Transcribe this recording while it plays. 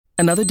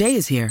Another day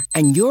is here,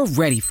 and you're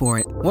ready for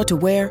it. What to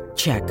wear?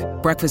 Check.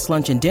 Breakfast,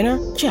 lunch, and dinner?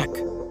 Check.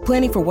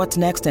 Planning for what's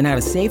next and how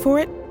to save for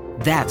it?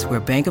 That's where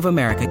Bank of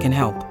America can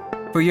help.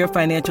 For your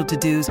financial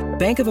to-dos,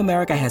 Bank of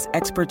America has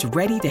experts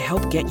ready to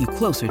help get you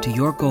closer to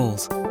your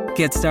goals.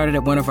 Get started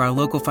at one of our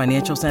local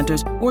financial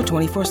centers or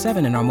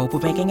 24/7 in our mobile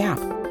banking app.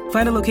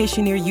 Find a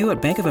location near you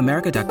at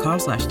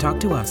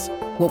bankofamerica.com/talktous.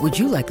 What would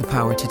you like the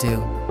power to do?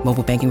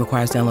 Mobile banking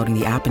requires downloading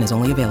the app and is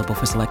only available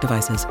for select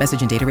devices.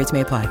 Message and data rates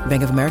may apply.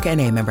 Bank of America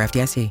N.A., member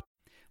FDIC.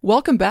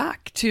 Welcome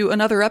back to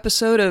another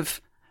episode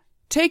of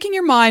Taking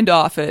Your Mind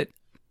Off It.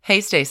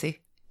 Hey,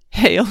 Stacey.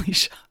 Hey,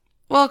 Alicia.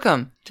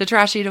 Welcome to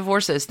Trashy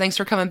Divorces. Thanks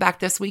for coming back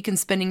this week and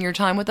spending your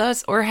time with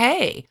us. Or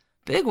hey,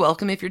 big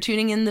welcome if you're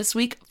tuning in this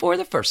week for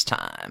the first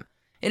time.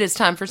 It is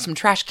time for some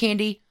trash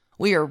candy.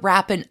 We are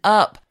wrapping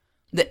up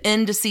the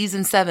end of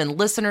Season 7.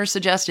 Listeners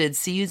suggested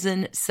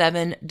Season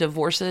 7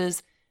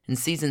 divorces, and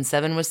Season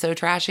 7 was so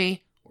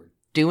trashy. We're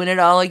doing it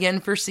all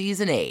again for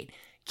Season 8.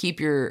 Keep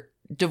your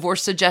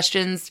divorce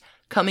suggestions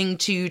coming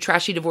to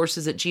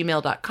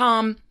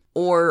trashydivorces@gmail.com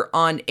or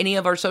on any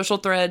of our social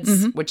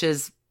threads, which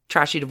is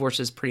Trashy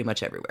Divorces pretty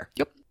much everywhere.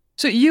 Yep.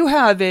 So you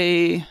have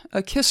a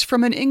kiss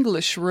from an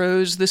English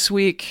rose this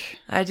week.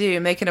 I do,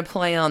 making a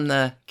play on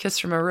the Kiss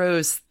from a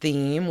Rose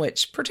theme,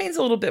 which pertains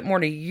a little bit more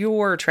to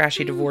your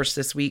trashy divorce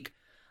this week.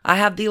 I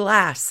have the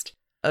last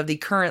of the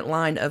current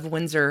line of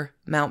Windsor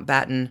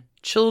Mountbatten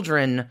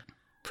children,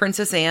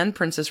 Princess Anne,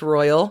 Princess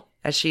Royal,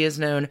 as she is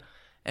known,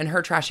 and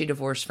her trashy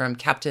divorce from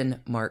Captain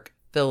Mark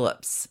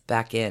Phillips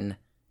back in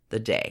the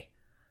day.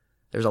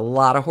 There's a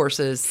lot of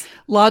horses.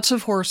 Lots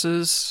of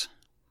horses.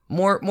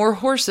 More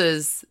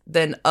horses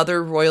than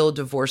other royal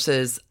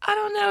divorces. I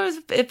don't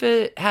know if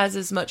it has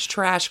as much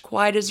trash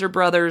quite as her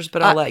brother's,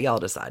 but I'll let y'all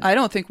decide. I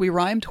don't think we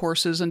rhymed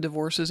horses and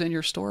divorces in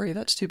your story.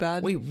 That's too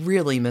bad. We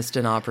really missed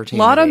an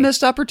opportunity. A lot of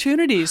missed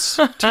opportunities,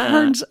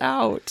 turns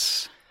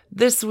out.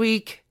 This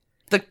week,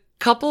 the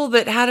couple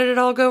that had it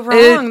all go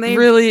wrong, they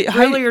really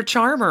are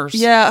charmers.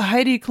 Yeah,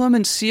 Heidi, Klum,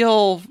 and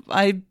Seal,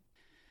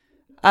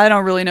 I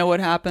don't really know what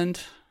happened,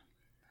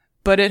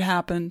 but it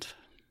happened.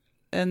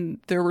 And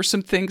there were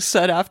some things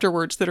said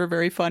afterwards that are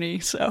very funny,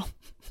 so.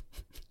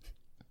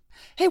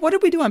 Hey, what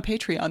did we do on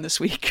Patreon this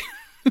week?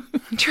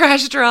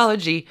 Trash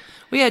astrology.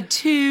 We had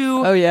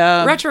 2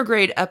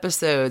 retrograde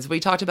episodes. We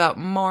talked about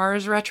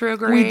Mars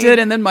retrograde. We did,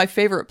 and then my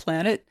favorite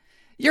planet,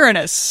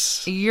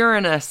 Uranus.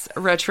 Uranus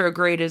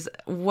retrograde as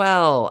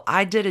well.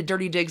 I did a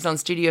Dirty Digs on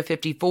Studio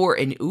 54,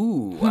 and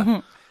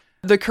ooh.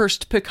 The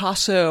Cursed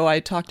Picasso, I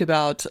talked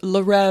about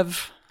La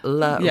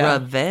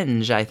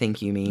Revenge, I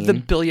think you mean. The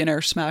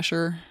billionaire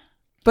smasher.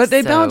 But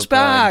they bounce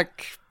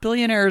back.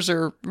 Billionaires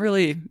are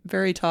really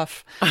very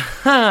tough.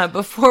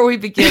 Before we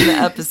begin the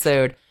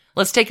episode,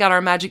 let's take out our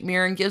magic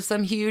mirror and give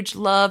some huge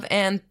love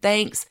and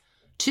thanks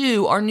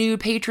to our new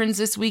patrons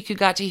this week who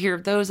got to hear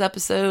those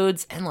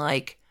episodes and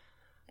like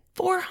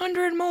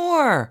 400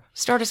 more.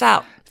 Start us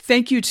out.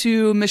 Thank you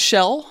to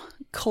Michelle,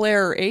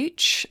 Claire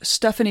H.,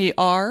 Stephanie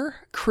R.,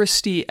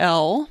 Christy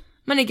L.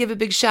 I'm going to give a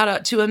big shout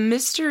out to a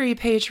mystery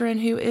patron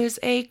who is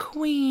a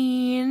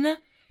queen.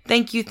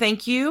 Thank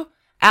you.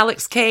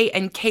 Alex K.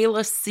 and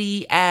Kayla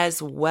C.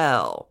 as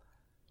well.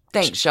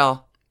 Thanks,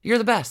 y'all. You're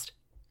the best.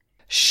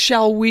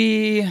 Shall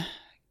we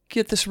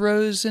get this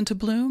rose into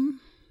bloom?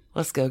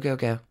 Let's go.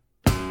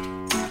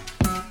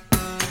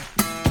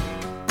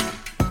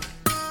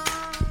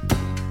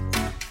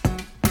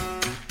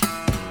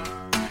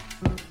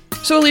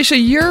 So, Alicia,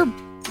 you're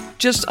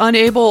just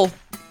unable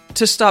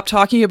to stop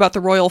talking about the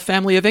royal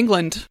family of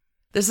England.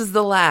 This is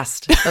the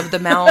last of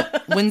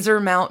the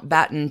Windsor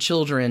Mountbatten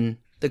children,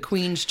 the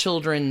Queen's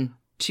children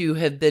to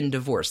have been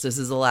divorced. This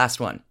is the last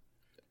one.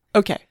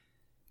 Okay.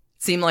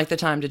 Seemed like the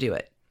time to do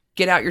it.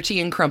 Get out your tea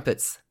and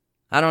crumpets.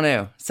 I don't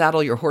know.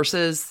 Saddle your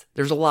horses.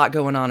 There's a lot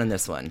going on in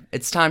this one.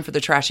 It's time for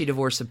the trashy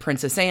divorce of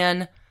Princess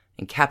Anne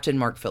and Captain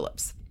Mark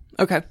Phillips.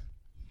 Okay.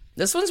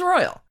 This one's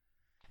royal,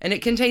 and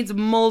it contains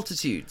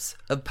multitudes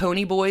of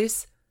pony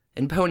boys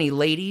and pony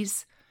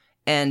ladies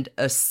and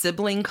a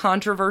sibling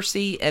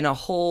controversy and a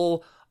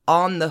whole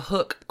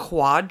on-the-hook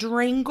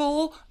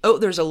quadrangle. Oh,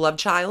 there's a love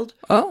child.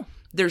 Oh.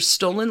 There's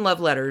stolen love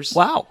letters.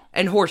 Wow.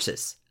 And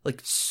horses.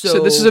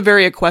 So this is a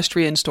very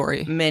equestrian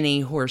story.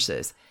 Many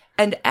horses.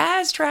 And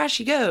as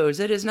trashy goes,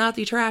 it is not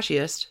the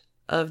trashiest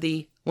of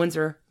the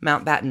Windsor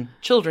Mountbatten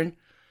children.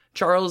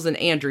 Charles and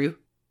Andrew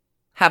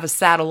have a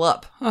saddle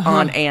up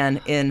on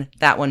Anne in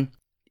that one.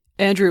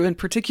 Andrew in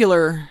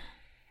particular.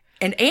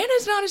 And Anne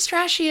is not as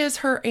trashy as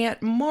her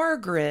Aunt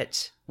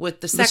Margaret with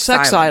the sex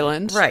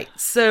island. Right.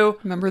 So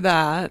remember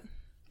that.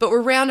 But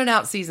we're rounding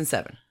out Season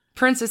 7.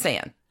 Princess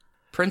Anne.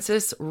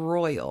 Princess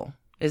Royal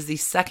is the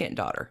second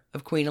daughter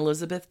of Queen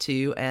Elizabeth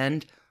II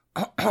and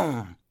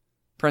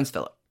Prince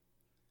Philip.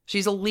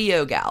 She's a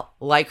Leo gal,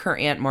 like her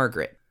Aunt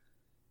Margaret.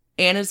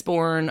 Anne is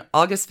born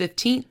August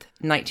 15th,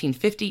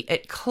 1950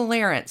 at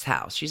Clarence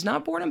House. She's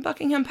not born in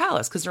Buckingham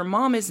Palace because her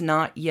mom is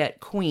not yet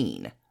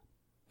queen.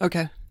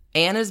 Okay.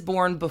 Anne is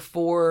born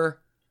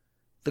before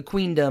the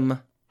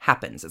queendom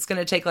happens. It's going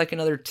to take like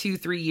another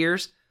 2-3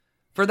 years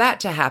for that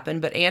to happen,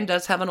 but Anne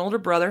does have an older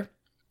brother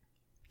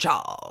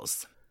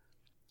Charles.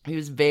 He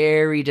was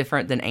very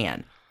different than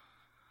Anne.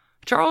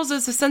 Charles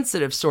is a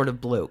sensitive sort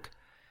of bloke,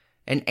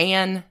 and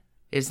Anne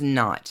is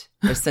not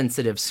a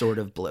sensitive sort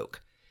of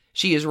bloke.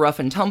 She is rough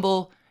and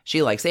tumble.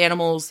 She likes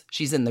animals.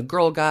 She's in the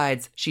Girl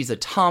Guides. She's a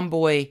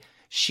tomboy.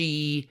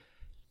 She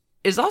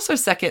is also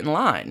second in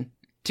line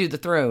to the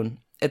throne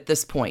at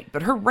this point,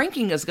 but her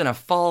ranking is going to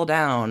fall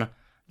down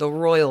the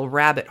royal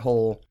rabbit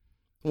hole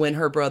when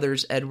her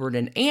brothers Edward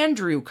and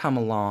Andrew come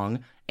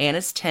along. Anne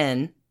is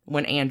 10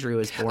 when Andrew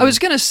is born. I was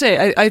going to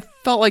say, I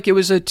felt like it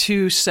was a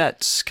two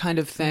sets kind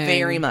of thing.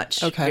 Very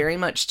much. Okay. Very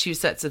much two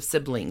sets of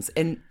siblings.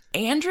 And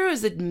Andrew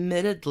is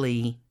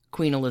admittedly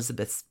Queen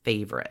Elizabeth's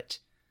favorite.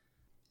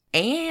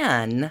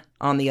 Anne,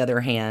 on the other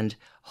hand,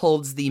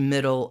 holds the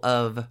middle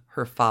of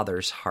her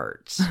father's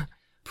heart.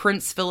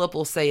 Prince Philip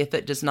will say if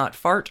it does not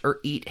fart or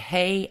eat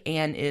hay,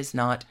 Anne is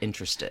not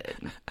interested.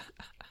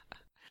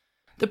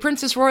 The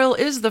Princess Royal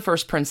is the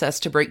first princess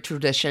to break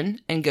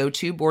tradition and go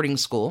to boarding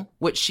school,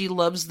 which she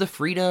loves the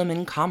freedom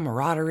and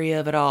camaraderie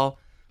of it all,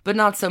 but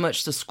not so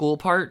much the school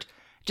part.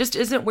 Just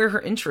isn't where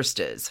her interest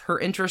is. Her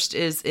interest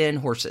is in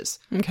horses.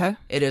 Okay.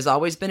 It has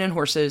always been in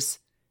horses.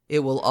 It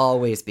will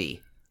always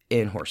be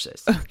in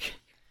horses. Okay.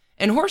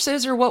 And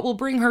horses are what will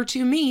bring her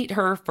to meet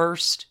her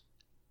first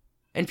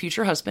and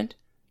future husband,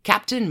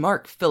 Captain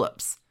Mark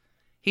Phillips.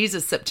 He's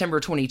a September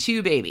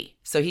 22 baby,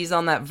 so he's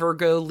on that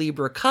Virgo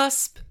Libra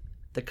cusp,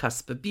 the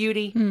cusp of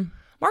beauty.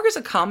 Mark is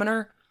a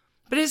commoner,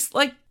 but his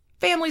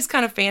family's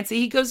kind of fancy.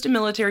 He goes to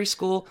military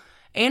school.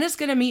 Anna's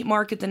going to meet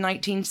Mark at the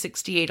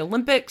 1968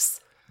 Olympics.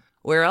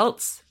 Where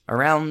else?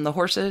 Around the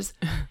horses.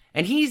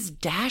 And he's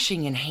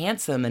dashing and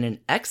handsome and an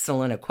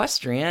excellent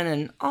equestrian,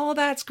 and all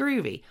that's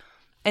groovy.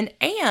 And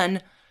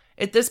Anne,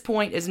 at this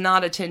point, is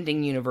not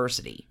attending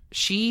university.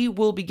 She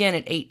will begin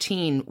at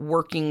 18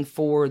 working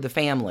for the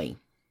family.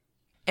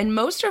 And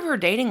most of her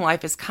dating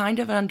life is kind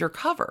of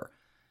undercover,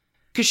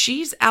 because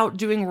she's out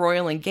doing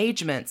royal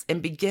engagements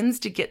and begins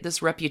to get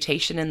this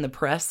reputation in the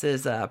press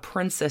as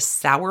Princess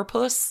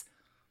Sourpuss.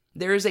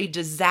 There's a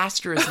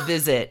disastrous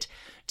visit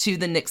to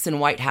the Nixon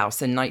White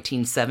House in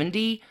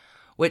 1970,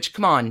 which,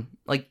 come on,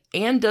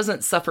 Anne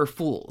doesn't suffer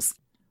fools.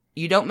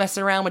 You don't mess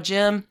around with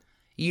Jim,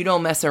 you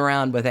don't mess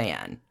around with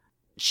Anne.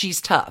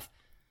 She's tough.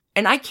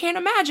 And I can't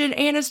imagine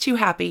Anne is too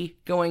happy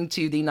going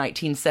to the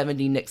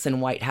 1970 Nixon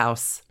White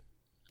House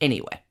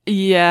anyway.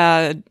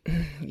 Yeah.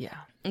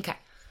 Okay.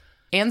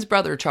 Anne's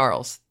brother,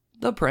 Charles,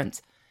 the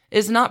prince,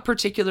 is not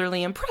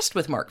particularly impressed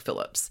with Mark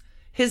Phillips.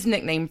 His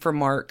nickname for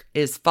Mark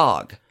is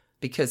Fog,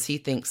 because he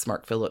thinks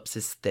Mark Phillips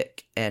is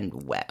thick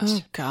and wet.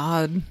 Oh,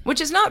 God. Which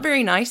is not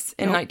very nice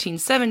in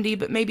 1970,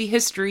 but maybe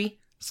history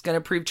is going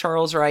to prove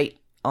Charles right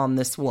on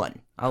this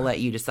one. I'll let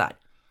you decide.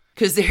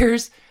 Because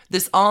there's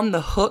this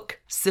on-the-hook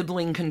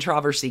sibling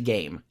controversy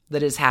game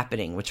that is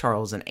happening with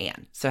Charles and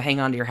Anne. So hang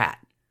on to your hat,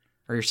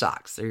 or your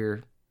socks, or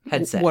your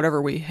headset.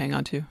 Whatever we hang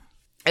on to.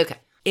 Okay.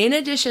 In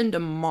addition to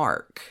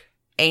Mark,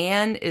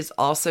 Anne is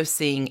also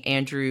seeing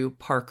Andrew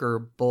Parker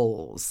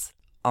Bowles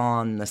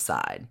on the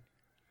side.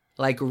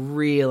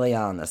 Really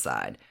on the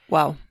side.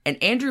 Wow.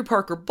 And Andrew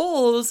Parker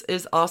Bowles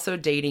is also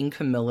dating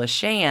Camilla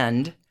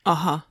Shand.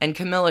 Uh-huh. And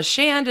Camilla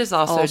Shand is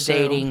also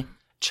dating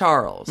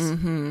Charles.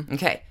 Mm-hmm.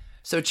 Okay.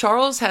 So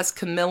Charles has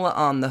Camilla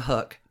on the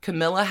hook.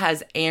 Camilla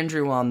has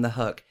Andrew on the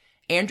hook.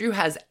 Andrew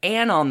has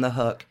Anne on the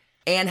hook.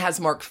 Anne has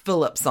Mark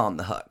Phillips on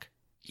the hook.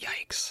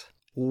 Yikes.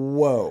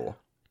 Whoa.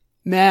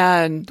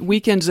 Man,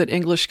 weekends at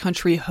English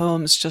country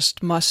homes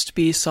just must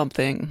be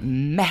something.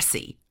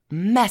 Messy.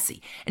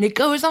 And it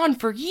goes on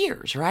for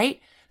years, right?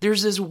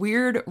 There's this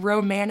weird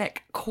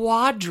romantic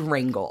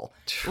quadrangle,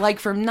 from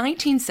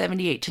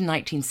 1978 to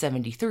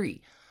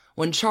 1973,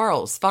 when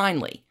Charles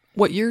finally...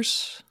 What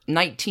years?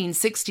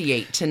 1968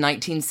 to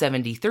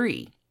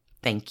 1973.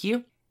 Thank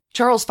you.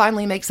 Charles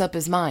finally makes up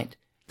his mind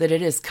that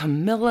it is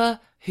Camilla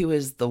who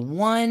is the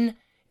one,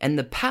 and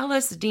the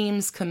palace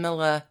deems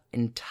Camilla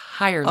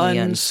entirely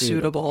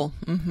unsuitable.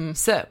 Mm-hmm.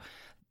 So,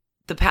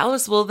 the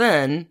palace will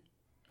then,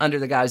 under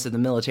the guise of the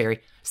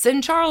military,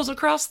 send Charles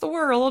across the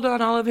world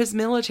on all of his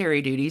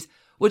military duties,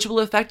 which will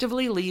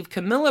effectively leave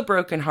Camilla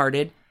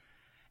brokenhearted,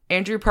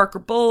 Andrew Parker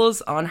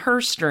Bowles on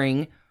her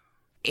string,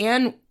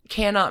 and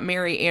cannot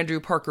marry Andrew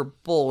Parker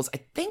Bowles, I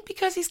think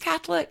because he's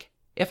Catholic,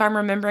 if I'm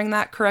remembering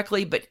that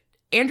correctly, but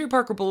Andrew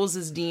Parker Bowles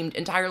is deemed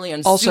entirely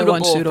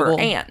unsuitable for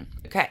Anne.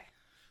 Okay.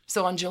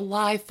 So on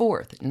July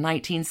 4th,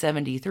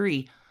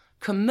 1973,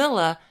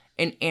 Camilla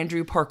and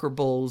Andrew Parker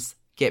Bowles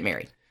get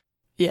married.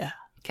 Yeah.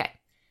 Okay.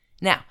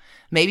 Now,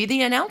 maybe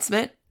the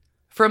announcement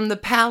from the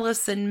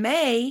palace in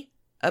May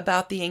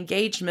about the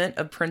engagement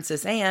of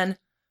Princess Anne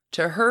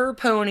to her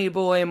pony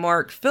boy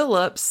Mark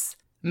Phillips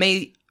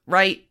may,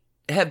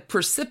 have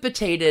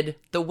precipitated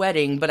the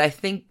wedding, but I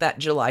think that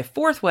July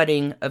 4th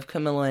wedding of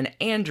Camilla and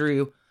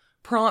Andrew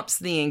prompts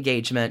the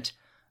engagement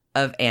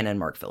of Anne and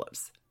Mark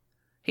Phillips.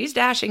 He's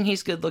dashing,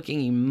 he's good looking,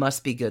 he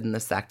must be good in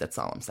the sack, that's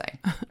all I'm saying.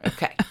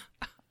 Okay.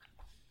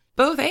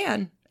 Both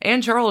Anne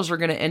and Charles are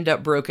going to end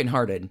up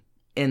brokenhearted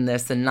in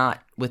this and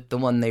not with the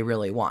one they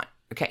really want.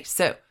 Okay,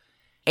 so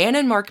Anne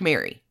and Mark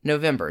marry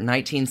November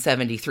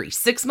 1973,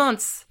 6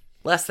 months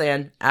less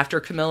than after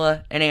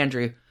Camilla and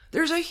Andrew.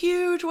 There's a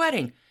huge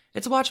wedding.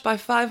 It's watched by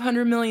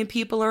 500 million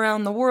people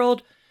around the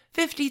world.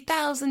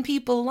 50,000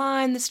 people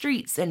line the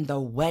streets in the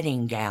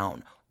wedding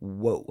gown.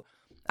 Whoa.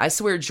 I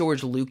swear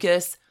George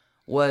Lucas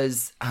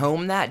was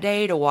home that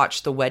day to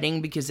watch the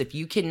wedding, because if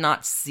you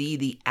cannot see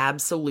the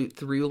absolute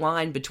through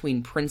line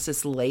between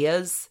Princess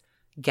Leia's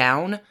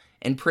gown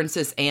and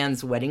Princess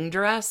Anne's wedding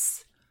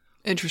dress.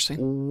 Interesting.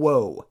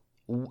 Whoa.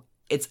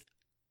 It's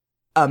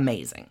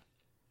amazing.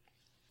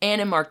 Anne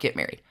and Mark get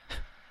married.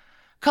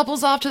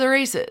 Couple's off to the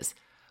races.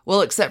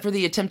 Well, except for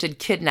the attempted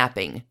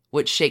kidnapping,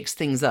 which shakes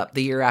things up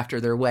the year after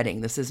their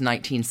wedding. This is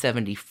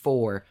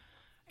 1974.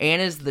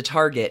 Anne is the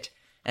target,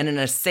 and an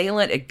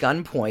assailant at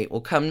gunpoint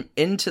will come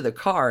into the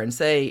car and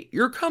say,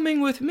 "You're coming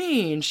with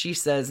me." And she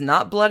says,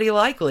 "Not bloody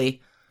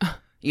likely.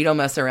 You don't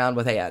mess around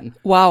with Anne."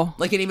 Wow.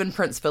 Like, and even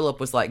Prince Philip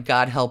was like,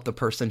 "God help the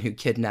person who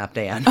kidnapped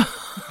Anne."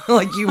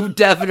 Like, you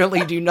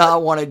definitely do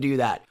not want to do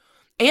that.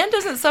 Anne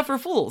doesn't suffer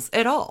fools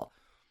at all.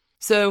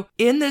 So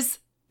in this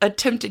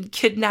attempted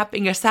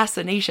kidnapping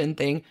assassination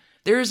thing,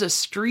 there's a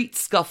street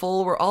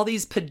scuffle where all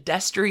these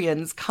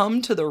pedestrians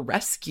come to the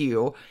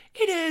rescue.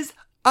 It is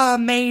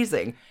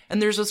amazing.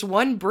 And there's this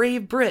one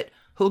brave Brit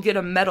who'll get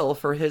a medal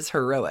for his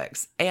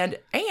heroics. And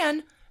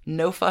Anne,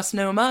 no fuss,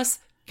 no muss,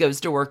 goes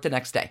to work the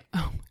next day.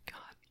 Oh my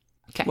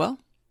God. Okay. Well,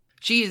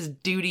 she is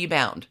duty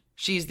bound.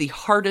 She's the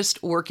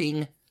hardest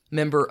working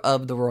member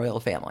of the royal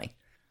family.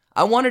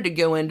 I wanted to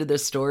go into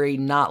this story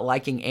not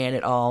liking Anne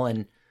at all,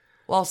 and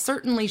while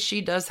certainly she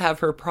does have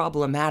her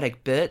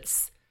problematic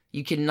bits,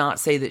 you cannot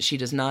say that she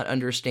does not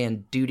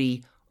understand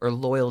duty or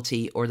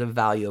loyalty or the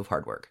value of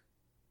hard work.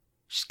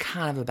 She's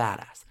kind of a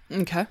badass.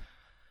 okay.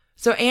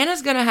 So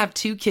Anna's going to have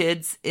 2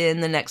 kids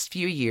in the next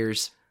few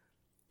years.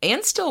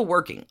 Anne's still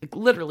working, like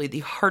literally the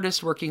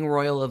hardest working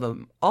royal of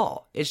them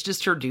all. It's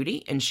just her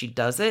duty, and she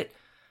does it.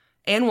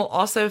 Anne will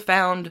also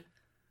found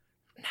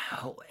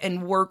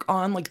and work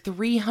on like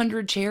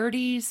 300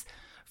 charities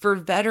for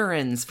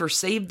veterans, for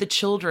Save the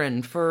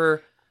Children,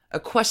 for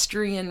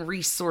equestrian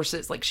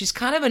resources. Like, she's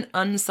kind of an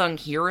unsung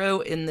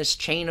hero in this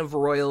chain of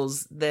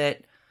royals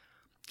that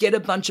get a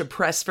bunch of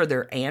press for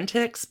their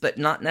antics, but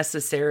not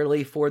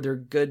necessarily for their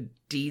good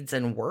deeds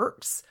and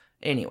works.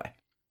 Anyway,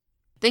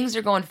 things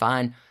are going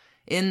fine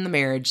in the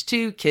marriage.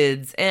 2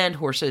 kids and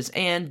horses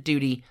and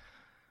duty.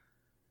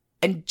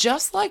 And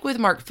just like with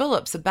Mark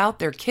Phillips about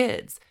their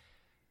kids,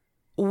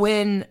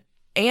 when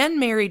Anne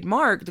married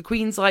Mark, the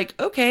Queen's like,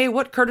 "Okay,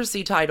 what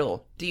courtesy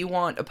title do you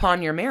want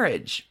upon your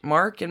marriage,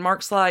 Mark?" And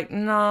Mark's like,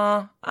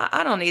 "Nah,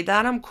 I don't need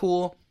that. I'm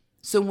cool."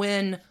 So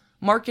when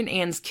Mark and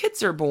Anne's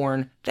kids are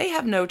born, they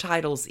have no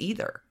titles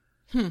either.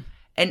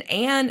 And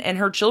Anne and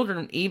her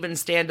children even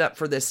stand up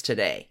for this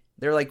today.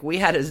 They're like, "We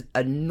had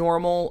a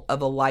normal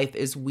of a life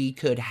as we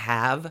could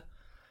have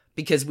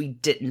because we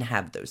didn't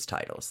have those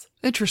titles."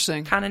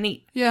 Interesting. Kind of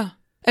neat. Yeah.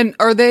 And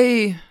are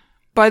they,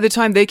 by the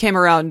time they came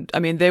around, I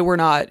mean, they were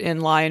not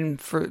in line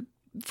for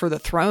the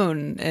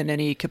throne in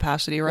any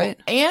capacity, right?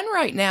 Well, Anne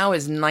right now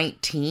is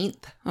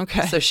 19th.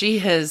 Okay. So she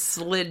has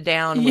slid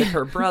down with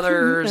her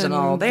brothers and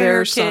all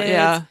their kids.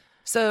 Yeah.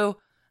 So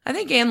I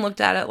think Anne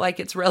looked at it like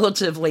it's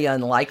relatively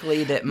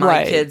unlikely that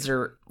my kids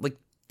are, like,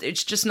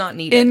 it's just not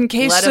needed. In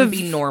case Let them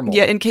be normal.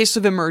 Yeah, in case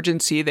of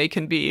emergency, they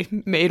can be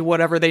made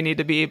whatever they need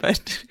to be,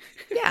 but...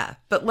 Yeah,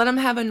 but let them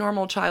have a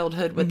normal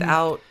childhood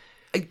without...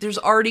 Like, there's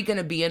already going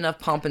to be enough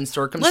pomp and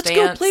circumstance. Let's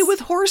go play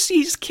with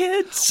horsies,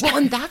 kids. Well,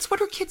 and that's what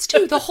her kids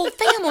do. The whole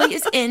family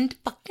is into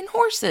fucking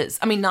horses.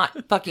 I mean,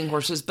 not fucking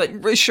horses,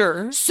 but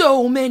Sure.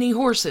 so many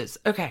horses.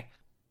 Okay.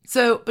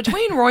 So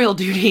between royal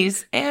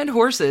duties and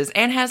horses,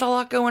 Anne has a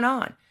lot going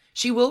on.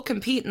 She will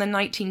compete in the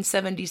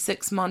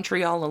 1976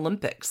 Montreal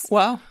Olympics.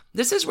 Wow.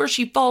 This is where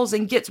she falls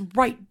and gets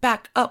right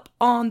back up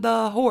on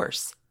the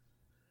horse.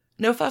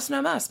 No fuss,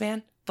 no muss,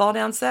 man. Fall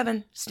down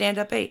 7, stand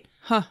up 8.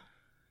 Huh.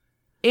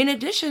 In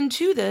addition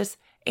to this,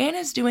 Anne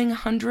is doing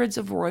hundreds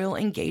of royal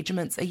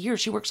engagements a year.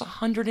 She works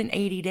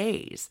 180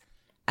 days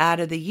out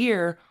of the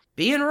year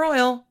being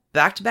royal,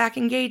 back-to-back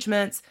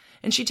engagements,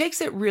 and she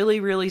takes it really,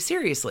 really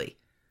seriously.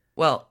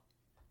 Well,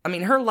 I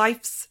mean, her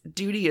life's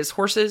duty is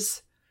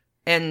horses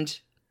and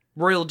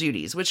royal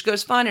duties, which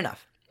goes fine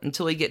enough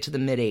until we get to the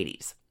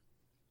mid-80s.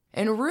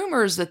 And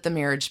rumors that the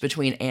marriage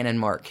between Anne and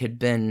Mark had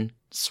been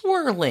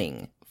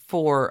swirling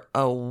for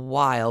a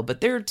while, but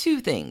there are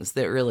 2 things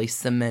that really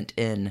cement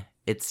in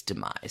its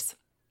demise.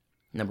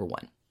 Number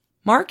 1,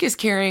 Mark is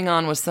carrying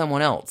on with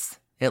someone else,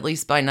 at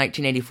least by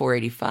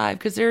 1984-85,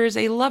 because there is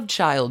a love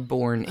child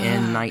born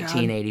in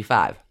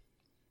 1985,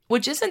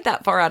 which isn't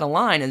that far out of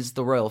line as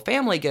the royal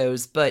family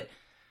goes, but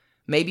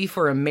maybe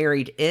for a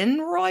married-in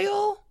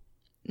royal,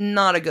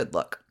 not a good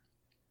look.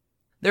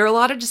 There are a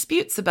lot of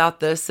disputes about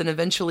this and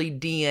eventually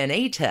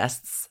DNA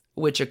tests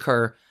which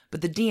occur,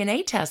 but the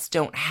DNA tests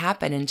don't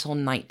happen until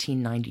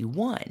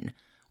 1991,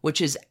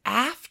 which is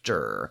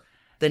after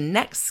the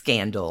next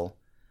scandal,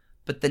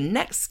 but the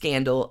next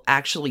scandal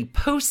actually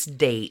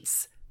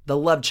post-dates the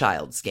love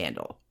child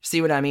scandal.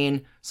 See what I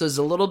mean? So there's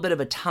a little bit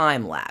of a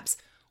time lapse,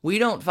 We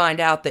don't find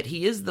out that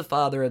he is the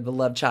father of the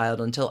love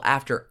child until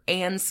after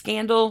Anne's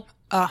scandal.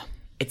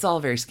 It's all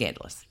very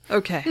scandalous.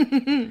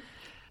 Okay.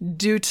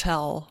 Do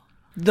tell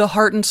the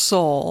heart and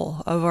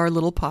soul of our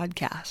little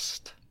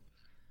podcast.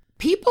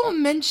 People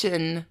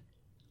mention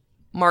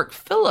Mark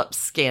Phillips'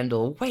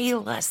 scandal way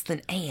less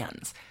than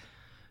Anne's.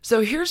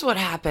 So here's what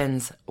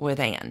happens with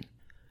Anne.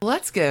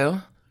 Let's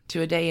go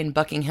to a day in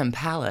Buckingham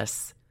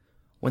Palace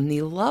when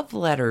the love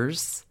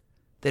letters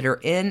that are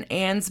in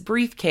Anne's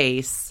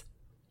briefcase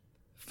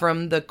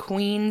from the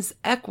Queen's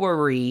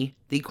equerry,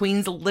 the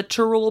Queen's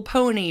literal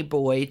pony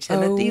boy,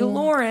 Timothy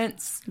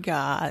Lawrence.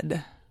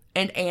 God.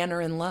 And Anne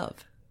are in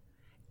love.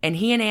 And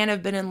he and Anne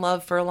have been in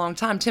love for a long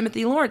time.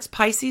 Timothy Lawrence,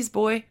 Pisces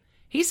boy,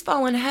 he's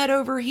fallen head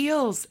over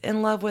heels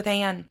in love with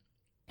Anne.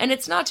 And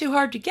it's not too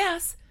hard to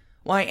guess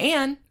why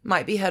Anne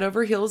might be head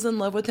over heels in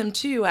love with him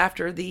too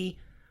after the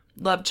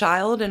love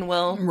child and,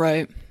 well,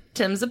 right.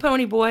 Tim's a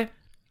pony boy.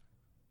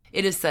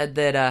 It is said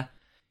that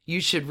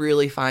you should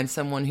really find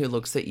someone who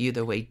looks at you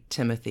the way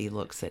Timothy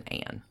looks at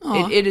Anne.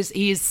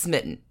 He is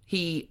smitten.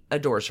 He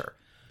adores her.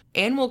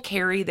 Anne will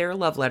carry their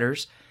love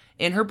letters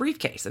in her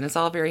briefcase, and it's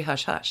all very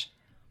hush-hush.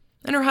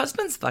 And her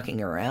husband's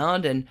fucking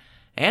around, and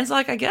Anne's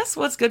like, I guess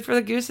what's good for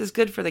the goose is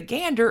good for the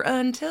gander,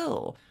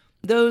 until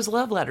those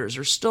love letters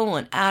are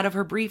stolen out of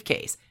her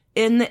briefcase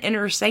in the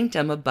inner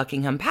sanctum of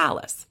Buckingham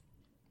Palace.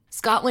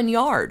 Scotland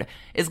Yard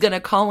is going to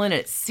call in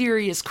its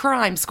serious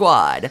crime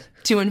squad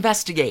to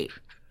investigate.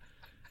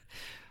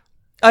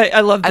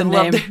 I love the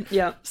name.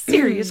 Yeah.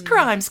 Serious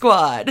crime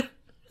squad.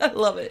 I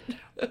love it.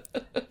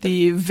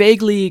 The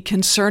vaguely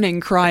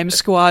concerning crime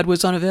squad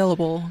was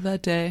unavailable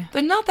that day.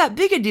 But not that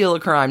big a deal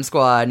of crime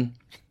squad.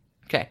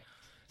 Okay.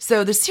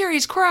 So the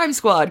serious crime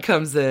squad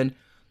comes in.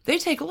 They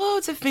take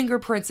loads of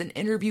fingerprints and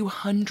interview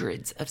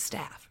hundreds of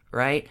staff,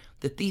 right?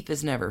 The thief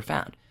is never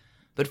found.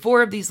 But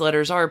 4 of these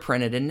letters are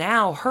printed, and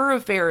now her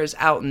affair is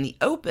out in the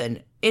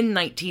open in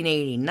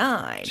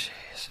 1989. Jeez.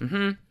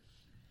 Mm-hmm.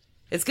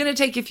 It's going to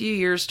take a few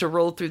years to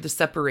roll through the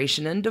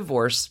separation and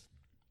divorce,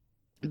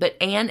 but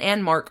Anne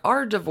and Mark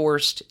are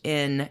divorced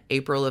in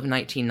April of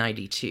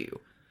 1992.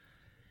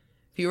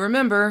 If you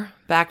remember,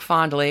 back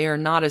fondly, or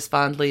not as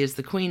fondly as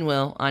the Queen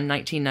will, on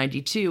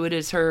 1992, it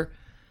is her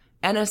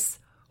annus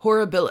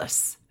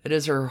horribilis. It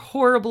is her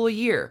horrible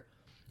year.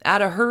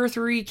 Out of her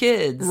 3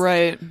 kids,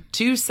 right,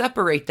 2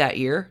 separate that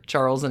year,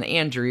 Charles and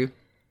Andrew,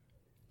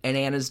 and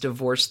Anne is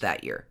divorced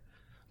that year.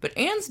 But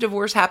Anne's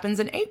divorce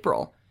happens in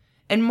April,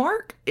 and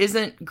Mark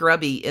isn't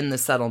grubby in the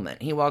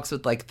settlement. He walks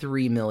with like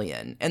 $3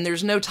 million, and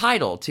there's no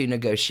title to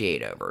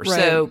negotiate over, right.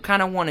 So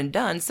kind of one and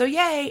done. So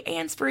yay,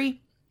 Anne's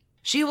free.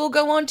 She will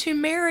go on to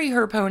marry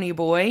her pony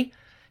boy,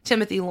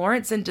 Timothy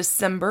Lawrence, in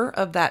December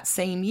of that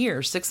same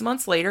year, 6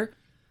 months later,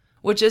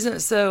 which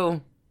isn't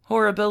so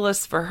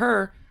horribilis for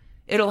her.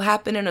 It'll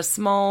happen in a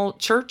small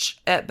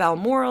church at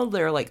Balmoral.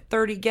 There are like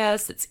 30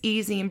 guests. It's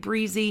easy and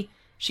breezy.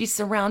 She's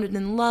surrounded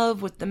in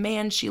love with the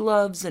man she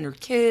loves and her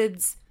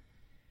kids.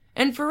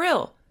 And for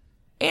real,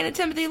 Anne and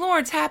Timothy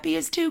Lawrence happy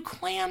as 2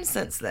 clams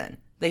since then.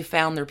 They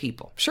found their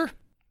people. Sure.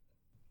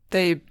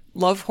 They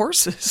love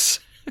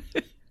horses.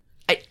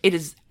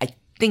 I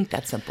think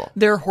that's simple.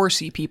 They're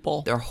horsey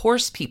people. They're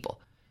horse people.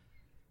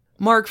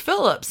 Mark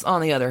Phillips, on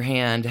the other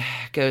hand,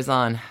 goes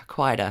on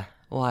quite a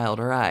wild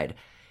ride.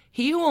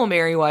 He will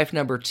marry wife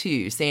number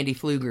 2, Sandy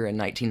Pfluger, in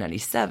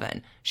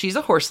 1997. She's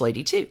a horse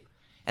lady, too.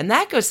 And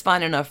that goes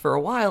fine enough for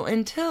a while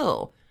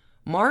until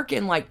Mark,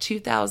 in like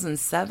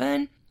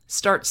 2007,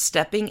 starts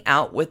stepping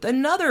out with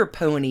another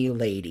pony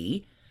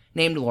lady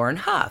named Lauren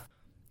Huff.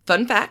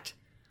 Fun fact,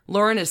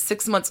 Lauren is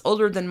 6 months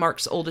older than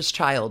Mark's oldest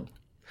child,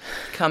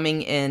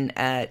 coming in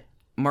at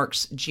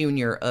Mark's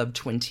junior of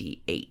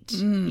 28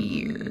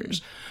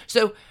 years.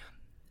 So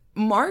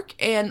Mark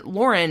and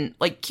Lauren,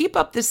 like, keep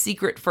up this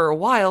secret for a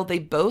while. They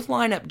both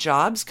line up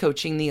jobs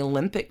coaching the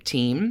Olympic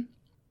team.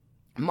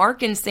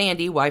 Mark and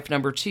Sandy, wife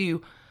number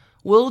 2,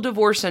 will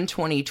divorce in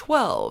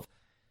 2012.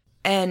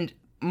 And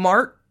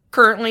Mark,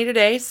 currently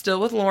today, still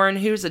with Lauren,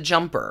 who's a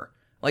jumper.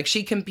 Like,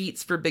 she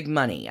competes for big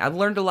money. I've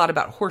learned a lot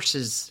about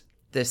horses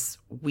this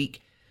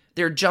week.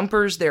 There are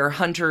jumpers, there are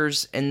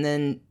hunters, and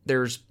then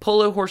there's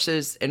polo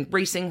horses and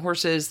racing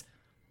horses.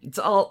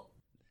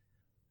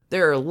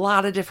 There are a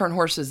lot of different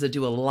horses that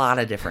do a lot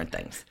of different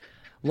things.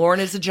 Lauren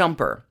is a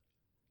jumper.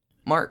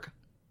 Mark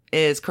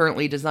is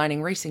currently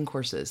designing racing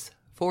courses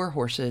for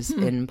horses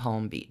in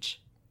Palm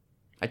Beach.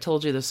 I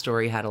told you this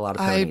story had a lot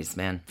of ponies,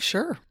 man.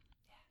 Sure.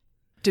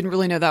 Didn't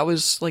really know that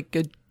was like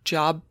a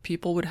job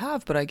people would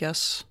have, but I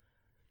guess.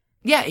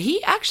 Yeah,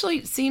 he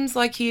actually seems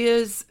like he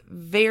is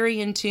very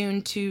in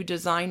tune to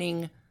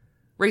designing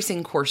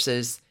racing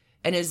courses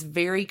and is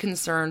very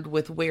concerned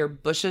with where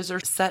bushes are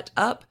set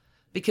up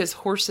because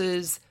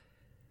horses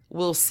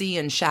will see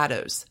in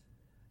shadows.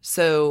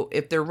 So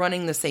if they're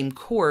running the same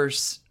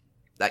course,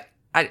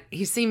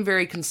 he seemed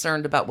very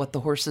concerned about what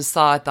the horses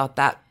saw. I thought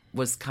that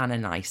was kind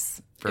of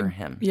nice for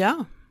him.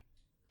 Yeah.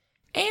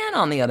 And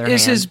on the other hand...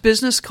 Is his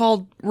business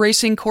called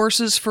Racing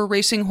Courses for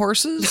Racing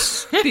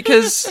Horses?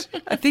 Because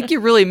I think you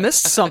really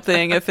missed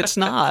something if it's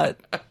not.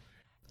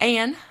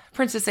 Anne,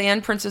 Princess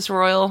Anne, Princess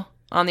Royal,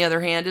 on the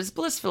other hand, is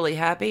blissfully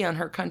happy on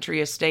her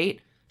country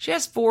estate. She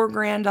has 4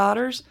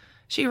 granddaughters.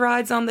 She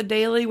rides on the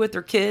daily with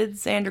her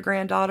kids and her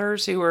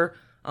granddaughters who are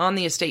on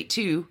the estate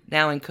too.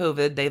 Now in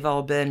COVID, they've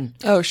all been...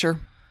 Oh, sure.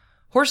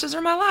 Horses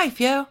are my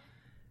life, yo.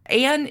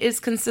 Anne is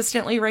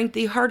consistently ranked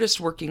the hardest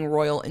working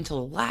royal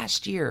until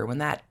last year when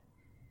that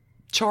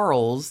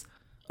Charles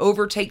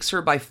overtakes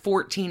her by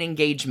 14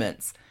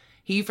 engagements.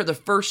 He, for the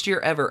first year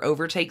ever,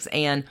 overtakes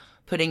Anne,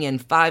 putting in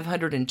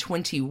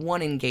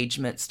 521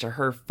 engagements to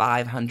her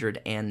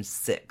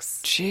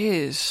 506.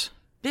 Jeez.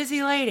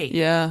 Busy lady.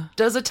 Yeah.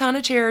 Does a ton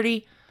of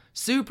charity.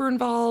 Super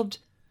involved.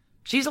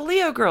 She's a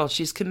Leo girl.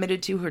 She's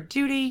committed to her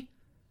duty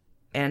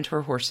and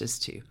her horses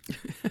too.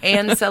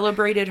 Anne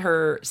celebrated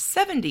her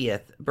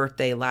 70th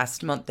birthday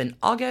last month in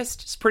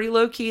August. It's pretty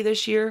low key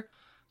this year,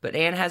 but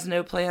Anne has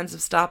no plans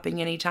of stopping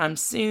anytime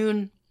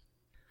soon.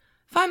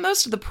 I find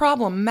most of the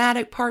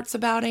problematic parts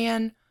about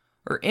Anne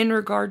are in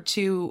regard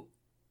to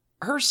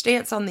her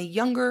stance on the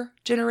younger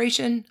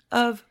generation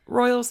of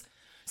royals.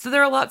 So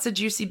there are lots of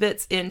juicy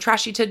bits in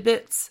Trashy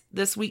Tidbits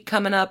this week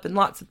coming up, and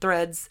lots of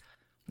threads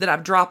that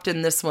I've dropped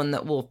in this one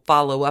that we'll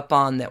follow up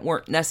on that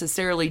weren't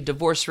necessarily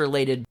divorce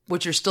related,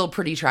 which are still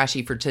pretty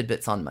trashy for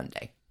Tidbits on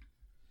Monday.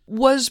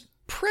 Was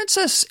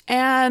Princess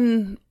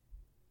Anne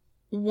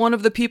one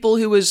of the people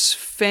who was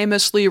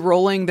famously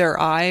rolling their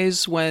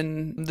eyes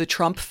when the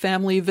Trump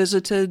family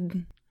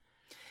visited?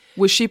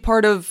 Was she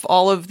part of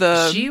all of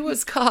the... She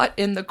was caught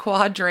in the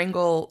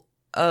quadrangle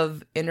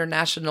of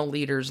international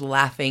leaders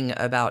laughing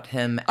about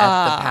him at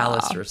the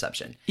palace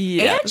reception.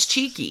 Yes. Anne's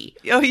cheeky.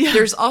 Oh, yeah.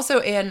 There's also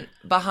Anne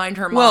behind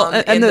her mom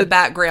in the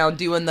background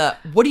doing the,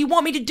 what do you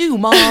want me to do,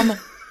 Mom?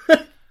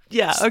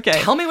 Yeah, okay.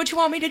 Tell me what you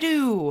want me to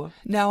do.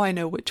 Now I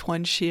know which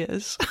one she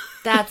is.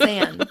 That's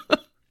Anne.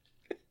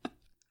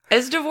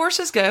 As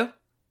divorces go,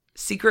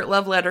 secret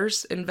love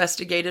letters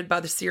investigated by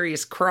the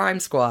Serious Crime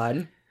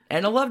Squad,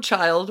 and a love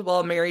child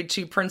while married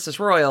to Princess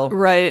Royal.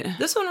 Right.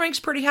 This one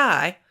ranks pretty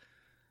high.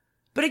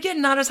 But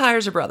again, not as high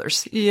as her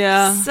brothers.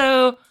 Yeah.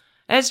 So,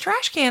 as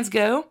trash cans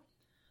go, I'm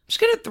just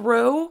going to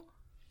throw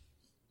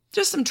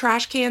just some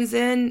trash cans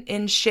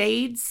in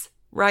shades,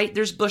 right?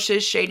 There's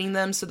bushes shading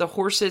them so the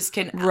horses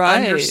can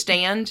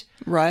understand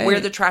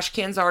where the trash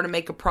cans are to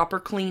make a proper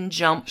clean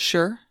jump.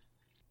 Sure.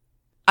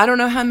 I don't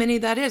know how many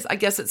that is. I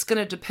guess it's going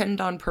to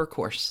depend on per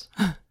course.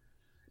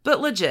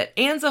 But legit,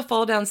 Anne's a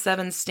fall down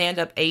 7, stand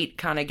up 8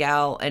 kind of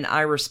gal, and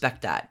I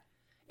respect that.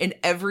 In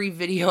every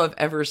video I've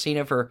ever seen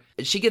of her,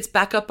 she gets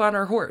back up on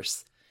her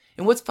horse.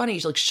 And what's funny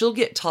is, like, she'll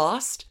get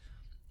tossed,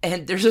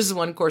 and there's this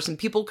one course, and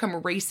people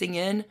come racing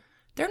in.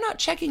 They're not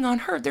checking on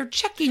her. They're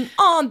checking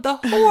on the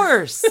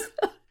horse.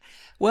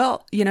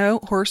 Well,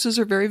 horses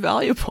are very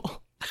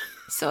valuable.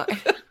 So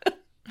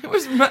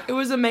it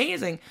was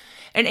amazing.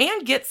 And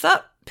Anne gets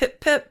up,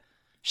 pip, pip,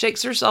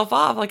 shakes herself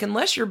off. Like,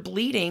 unless you're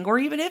bleeding, or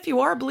even if you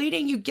are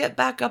bleeding, you get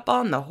back up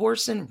on the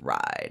horse and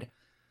ride.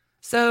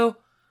 So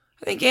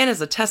I think Anne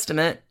is a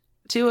testament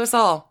to us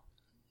all.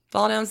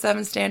 Fall down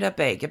 7, stand up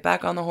 8. Get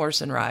back on the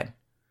horse and ride.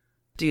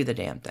 Do the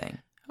damn thing.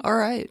 All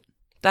right.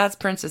 That's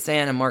Princess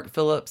Anne and Mark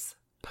Phillips,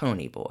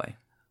 Pony Boy.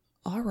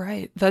 All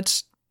right.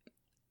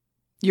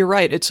 You're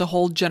right. It's a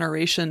whole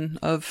generation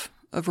of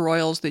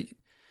royals that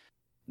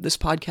this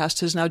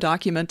podcast has now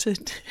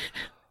documented.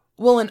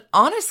 Well, and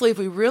honestly, if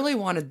we really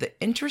wanted the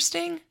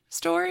interesting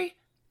story,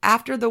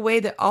 after the way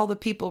that all the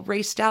people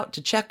raced out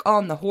to check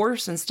on the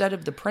horse instead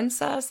of the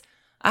princess,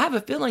 I have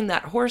a feeling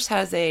that horse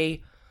has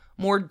a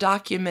more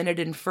documented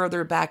and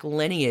further back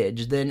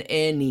lineage than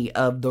any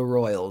of the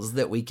royals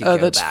that we could go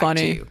that's back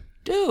funny. to.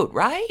 Dude,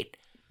 right?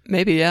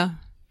 Maybe, yeah.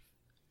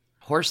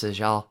 Horses,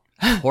 y'all.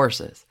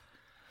 Horses.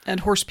 And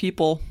horse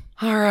people.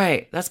 All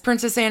right. That's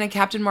Princess Anne and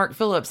Captain Mark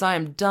Phillips. I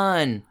am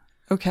done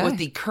with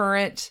the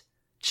current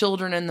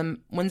children in the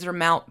Windsor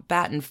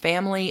Mountbatten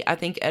family. I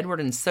think Edward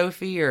and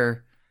Sophie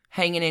are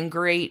hanging in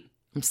great.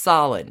 I'm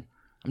solid.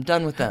 I'm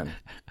done with them.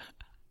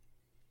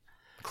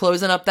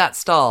 Closing up that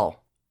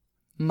stall.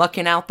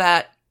 Mucking out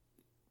that.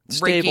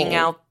 Stable. Raking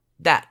out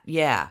that.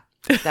 Yeah,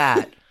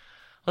 that.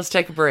 Let's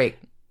take a break.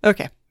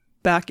 Okay.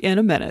 Back in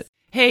a minute.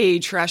 Hey,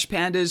 Trash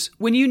Pandas.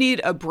 When you need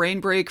a brain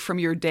break from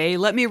your day,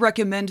 let me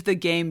recommend the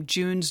game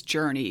June's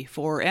Journey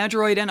for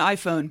Android and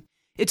iPhone.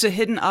 It's a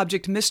hidden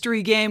object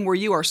mystery game where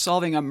you are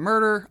solving a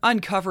murder,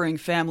 uncovering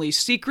family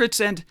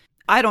secrets, and,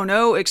 I don't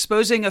know,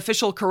 exposing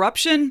official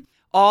corruption,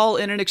 all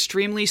in an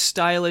extremely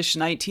stylish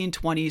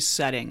 1920s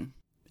setting.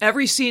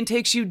 Every scene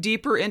takes you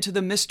deeper into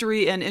the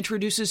mystery and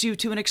introduces you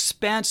to an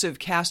expansive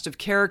cast of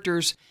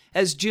characters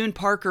as June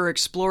Parker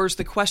explores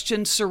the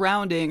questions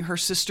surrounding her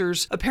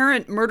sister's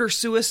apparent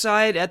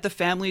murder-suicide at the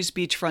family's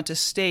beachfront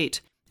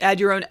estate. Add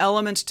your own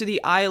elements to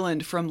the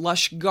island, from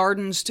lush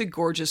gardens to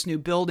gorgeous new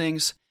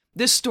buildings.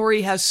 This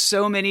story has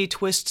so many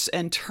twists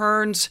and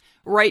turns.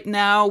 Right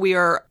now, we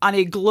are on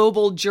a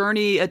global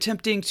journey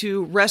attempting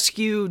to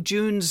rescue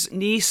June's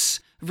niece,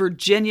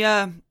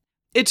 Virginia.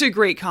 It's a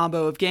great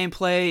combo of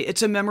gameplay.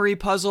 It's a memory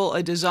puzzle,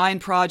 a design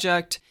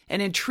project,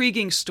 an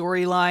intriguing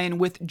storyline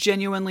with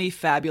genuinely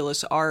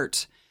fabulous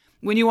art.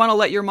 When you want to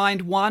let your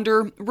mind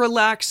wander,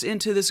 relax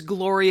into this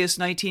glorious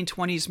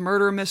 1920s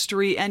murder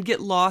mystery and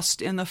get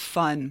lost in the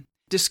fun.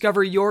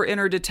 Discover your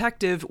inner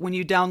detective when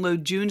you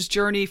download June's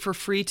Journey for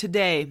free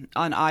today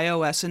on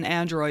iOS and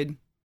Android.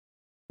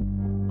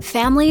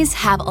 Families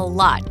have a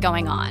lot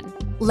going on.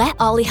 Let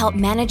Ollie help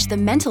manage the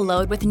mental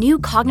load with new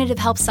cognitive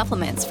help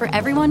supplements for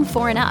everyone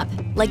 4 and up,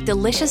 like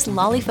delicious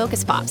Lolly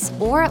Focus Pops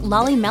or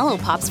Lolly Mellow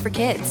Pops for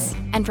kids.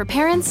 And for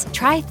parents,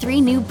 try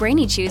 3 new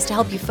Brainy Chews to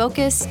help you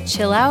focus,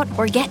 chill out,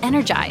 or get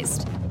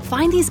energized.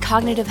 Find these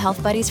cognitive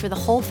health buddies for the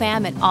whole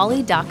fam at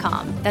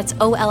ollie.com. That's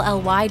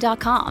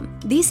OLLY.com.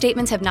 These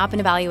statements have not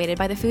been evaluated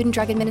by the Food and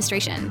Drug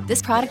Administration.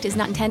 This product is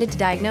not intended to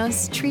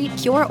diagnose, treat,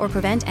 cure, or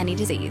prevent any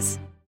disease.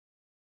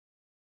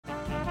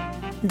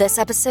 This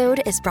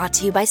episode is brought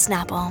to you by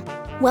Snapple.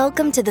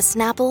 Welcome to the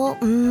Snapple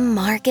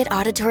Market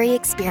Auditory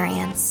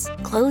Experience.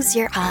 Close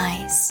your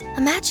eyes.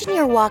 Imagine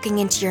you're walking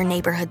into your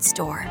neighborhood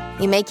store.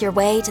 You make your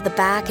way to the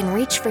back and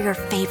reach for your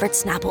favorite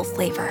Snapple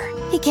flavor.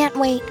 You can't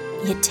wait.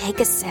 You take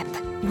a sip.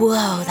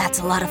 Whoa, that's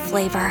a lot of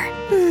flavor.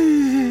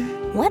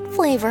 What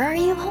flavor are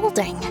you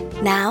holding?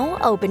 Now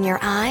open your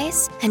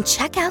eyes and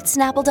check out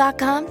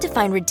Snapple.com to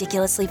find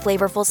ridiculously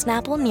flavorful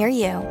Snapple near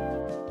you.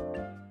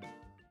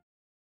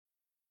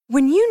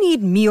 When you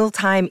need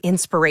mealtime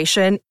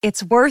inspiration,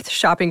 it's worth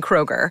shopping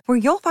Kroger, where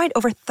you'll find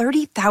over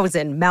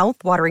 30,000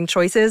 mouth-watering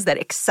choices that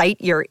excite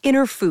your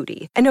inner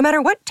foodie. And no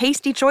matter what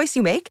tasty choice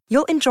you make,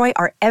 you'll enjoy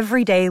our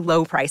everyday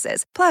low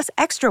prices, plus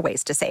extra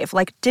ways to save,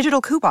 like digital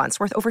coupons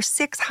worth over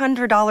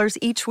 $600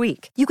 each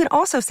week. You can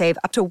also save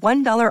up to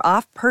 $1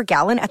 off per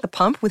gallon at the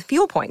pump with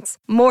fuel points.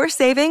 More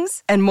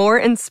savings and more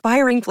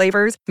inspiring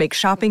flavors make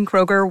shopping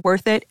Kroger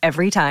worth it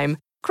every time.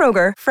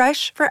 Kroger,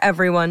 fresh for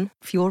everyone.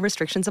 Fuel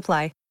restrictions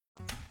apply.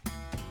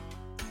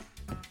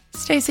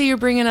 Stacey, you're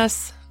bringing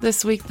us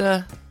this week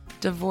the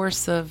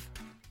divorce of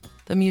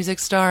the music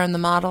star and the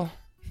model.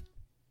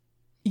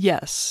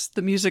 Yes,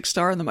 the music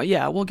star and the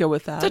yeah, we'll go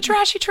with that. The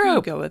trashy trope.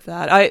 We'll go with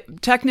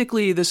that.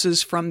 Technically this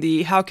is from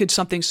the How Could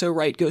Something So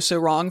Right Go So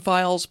Wrong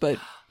files, but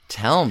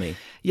tell me.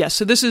 Yeah,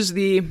 so this is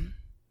the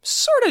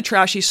sort of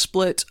trashy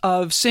split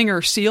of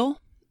singer Seal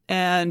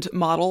and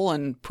model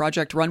and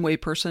Project Runway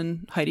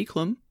person Heidi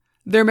Klum.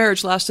 Their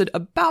marriage lasted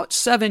about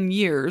 7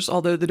 years,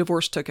 although the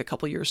divorce took a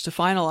couple years to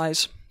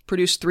finalize.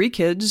 Produced 3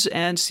 kids,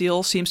 and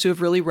Seal seems to have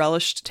really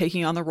relished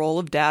taking on the role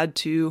of dad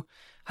to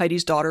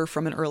Heidi's daughter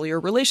from an earlier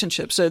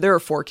relationship. So there are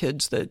 4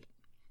 kids that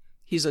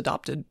he's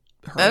adopted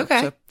her.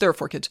 Okay. So there are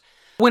 4 kids.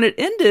 When it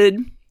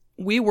ended,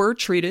 we were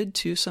treated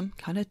to some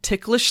kind of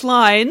ticklish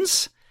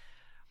lines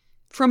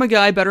from a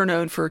guy better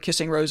known for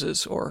kissing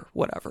roses or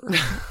whatever.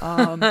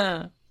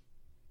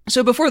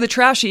 So before the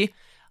trashy,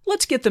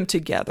 let's get them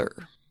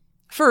together.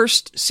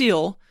 First,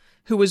 Seal,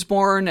 who was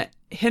born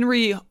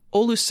Henry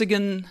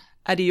Olusegun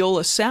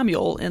Adeola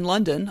Samuel in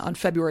London on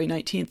February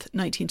 19th,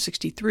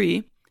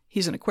 1963.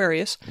 He's an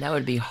Aquarius. That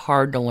would be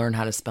hard to learn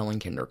how to spell in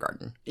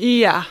kindergarten.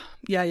 Yeah.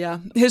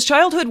 His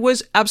childhood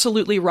was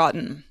absolutely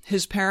rotten.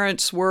 His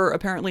parents were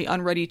apparently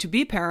unready to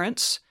be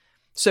parents,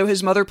 so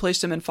his mother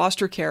placed him in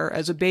foster care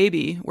as a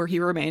baby, where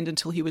he remained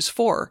until he was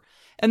 4.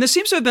 And this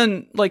seems to have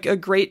been like a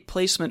great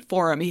placement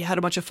for him. He had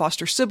a bunch of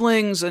foster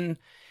siblings, and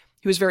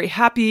he was very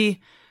happy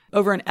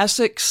over in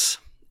Essex.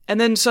 And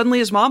then suddenly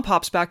his mom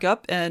pops back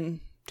up and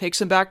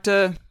takes him back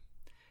to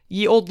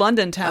ye old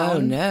London town. Oh,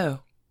 no.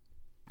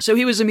 So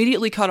he was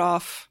immediately cut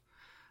off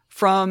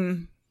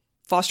from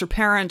foster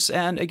parents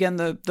and, again,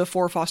 the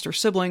 4 foster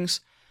siblings.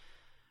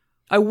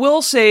 I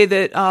will say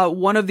that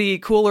one of the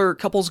cooler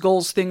couples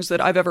goals things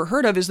that I've ever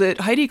heard of is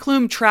that Heidi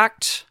Klum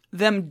tracked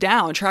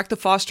the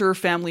foster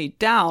family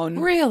down.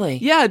 Really?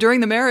 Yeah,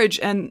 during the marriage,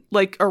 and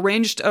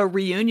arranged a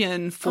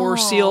reunion for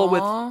Seal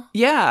with,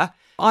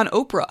 on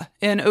Oprah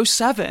in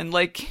 2007.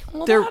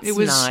 It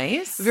was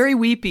nice. Very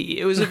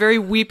weepy. It was a very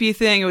weepy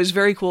thing. It was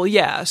very cool.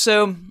 Yeah.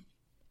 So,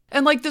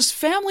 and this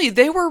family,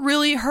 they were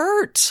really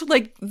hurt.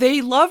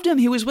 They loved him.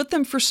 He was with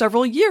them for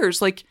several years.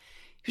 He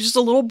was just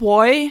a little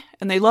boy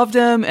and they loved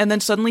him. And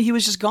then suddenly he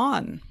was just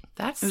gone.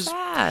 That's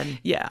sad.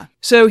 Yeah.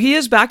 So he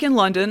is back in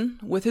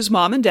London with his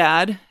mom and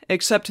dad,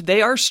 except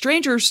they are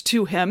strangers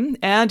to him.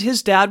 And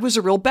his dad was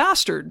a real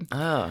bastard.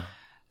 Oh.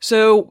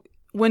 So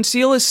when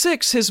Seal is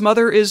 6, his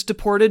mother is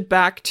deported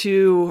back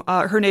to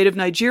her native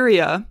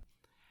Nigeria.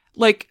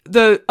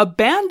 The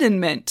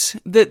abandonment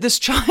that this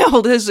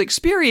child has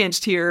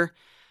experienced here,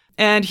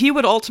 and he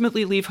would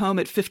ultimately leave home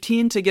at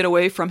 15 to get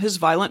away from his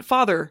violent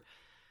father.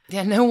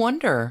 Yeah, no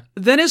wonder.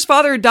 Then his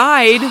father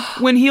died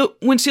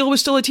when Seal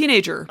was still a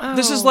teenager.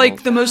 This is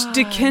the most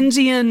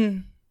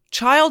Dickensian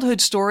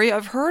childhood story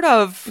I've heard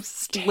of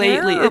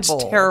lately. It's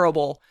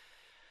terrible.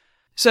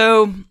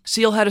 So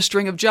Seal had a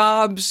string of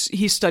jobs.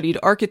 He studied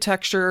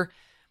architecture.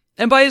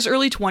 And by his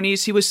early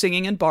 20s, he was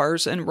singing in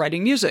bars and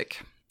writing music.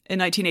 In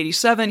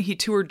 1987, he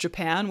toured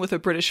Japan with a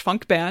British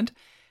funk band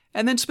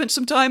and then spent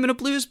some time in a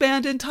blues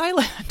band in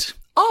Thailand.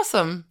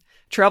 Awesome.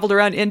 Traveled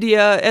around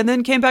India and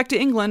then came back to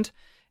England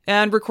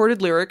and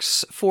recorded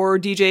lyrics for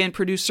DJ and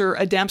producer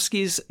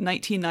Adamski's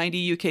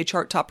 1990 UK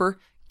chart topper,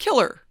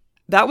 Killer.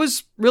 That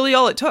was really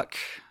all it took.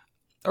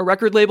 A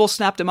record label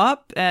snapped him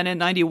up, and in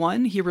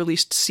 91, he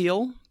released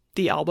Seal,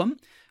 the album,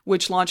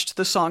 which launched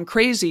the song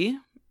Crazy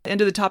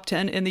into the top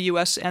 10 in the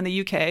US and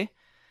the UK.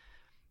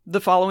 The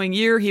following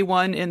year, he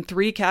won in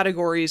 3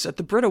 categories at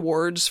the Brit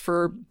Awards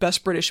for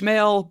Best British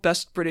Male,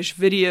 Best British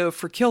Video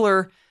for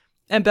Killer,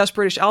 and Best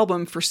British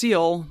Album for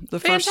Seal.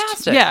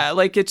 Fantastic. Yeah,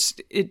 like it's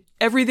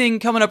everything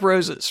coming up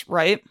roses,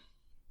 right?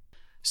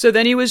 So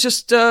then he was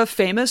just a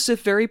famous,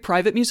 if very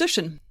private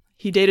musician.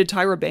 He dated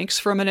Tyra Banks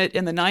for a minute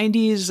in the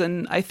 90s,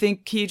 and I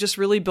think he just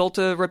really built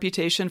a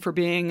reputation for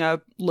being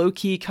a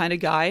low-key kind of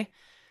guy.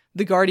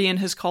 The Guardian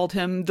has called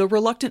him the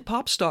reluctant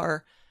pop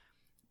star.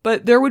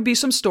 But there would be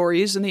some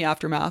stories in the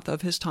aftermath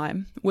of his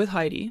time with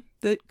Heidi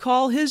that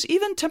call his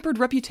even-tempered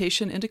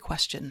reputation into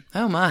question.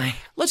 Oh my.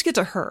 Let's get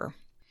to her.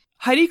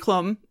 Heidi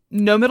Klum,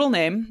 no middle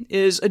name,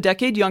 is a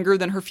decade younger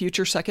than her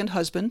future second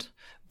husband,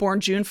 born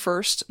June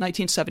 1st,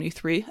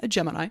 1973, a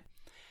Gemini,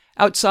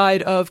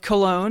 outside of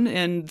Cologne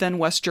in then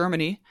West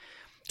Germany.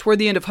 Toward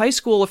the end of high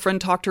school, a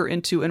friend talked her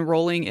into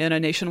enrolling in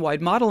a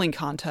nationwide modeling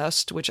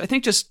contest, which I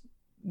think just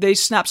they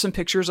snapped some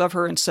pictures of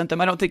her and sent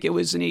them. I don't think it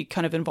was any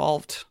kind of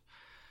involved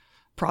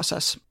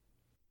process.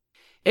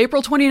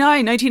 April 29,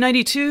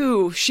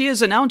 1992, she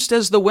is announced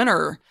as the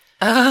winner.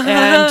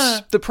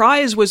 And the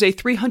prize was a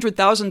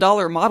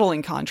 $300,000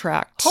 modeling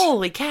contract.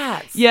 Holy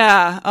cats.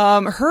 Yeah.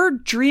 Her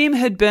dream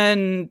had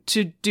been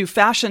to do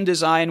fashion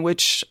design,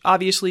 which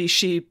obviously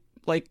she,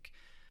 like,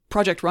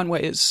 Project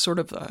Runway is sort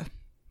of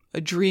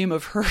a dream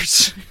of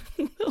hers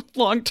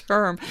long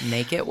term.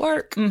 Make it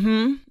work.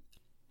 Mm-hmm.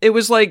 It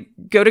was like,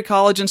 go to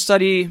college and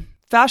study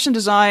fashion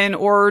design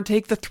or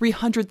take the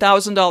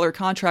 $300,000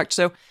 contract.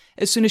 So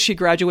as soon as she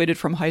graduated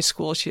from high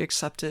school, she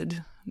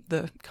accepted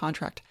the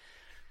contract.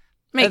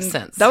 Makes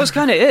sense. That was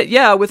kind of it.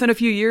 Yeah. Within a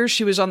few years,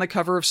 she was on the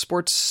cover of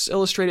Sports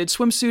Illustrated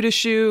swimsuit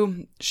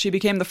issue. She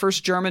became the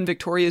first German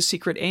Victoria's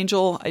Secret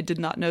angel. I did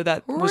not know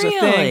that was a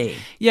thing.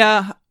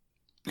 Yeah.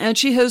 And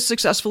she has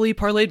successfully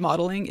parlayed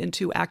modeling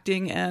into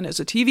acting and as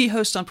a TV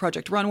host on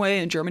Project Runway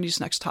and Germany's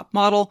Next Top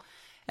Model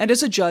and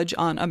as a judge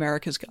on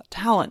America's Got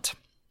Talent.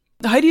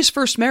 Heidi's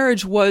first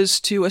marriage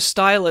was to a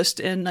stylist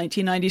in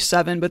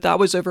 1997, but that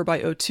was over by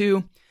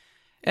 2002.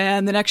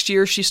 And the next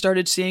year, she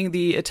started seeing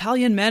the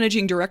Italian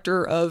managing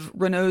director of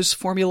Renault's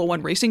Formula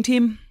One racing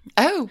team.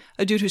 Oh.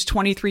 A dude who's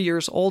 23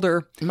 years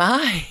older.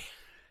 My.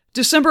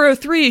 December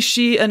 2003,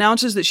 she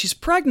announces that she's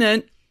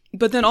pregnant,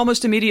 but then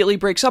almost immediately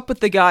breaks up with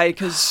the guy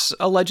because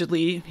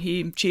allegedly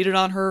he cheated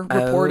on her.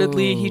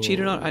 Reportedly, he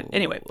cheated on her.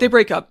 Anyway, they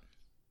break up.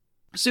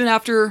 Soon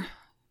after,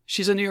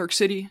 she's in New York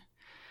City,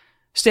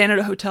 staying at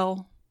a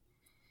hotel,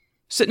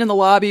 sitting in the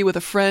lobby with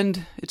a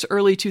friend. It's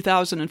early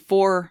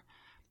 2004,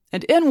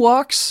 and in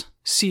walks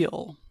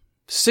Seal,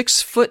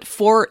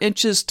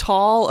 6'4"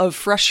 tall, of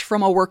fresh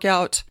from a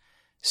workout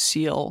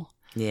Seal.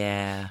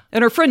 Yeah.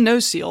 And her friend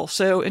knows Seal,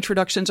 so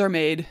introductions are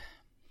made.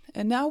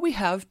 And now we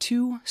have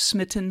 2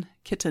 smitten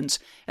kittens.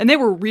 And they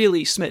were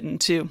really smitten,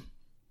 too.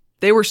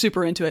 They were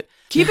super into it.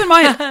 Keep in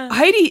mind,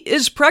 Heidi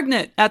is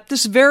pregnant at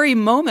this very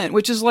moment,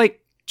 which is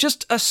like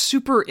just a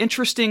super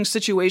interesting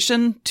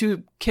situation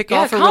to kick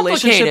off a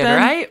relationship in.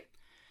 Right?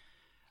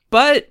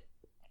 But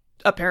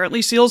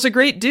apparently Seal's a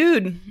great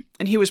dude,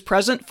 and he was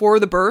present for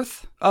the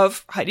birth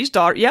of Heidi's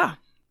daughter. Yeah.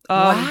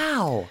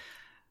 Wow.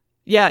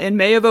 Yeah, in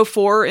May of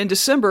 2004, in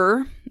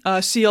December,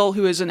 Seal,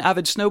 who is an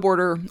avid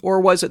snowboarder,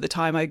 or was at the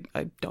time, I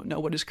don't know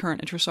what his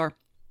current interests are,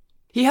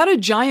 he had a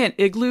giant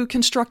igloo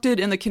constructed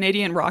in the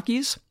Canadian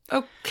Rockies.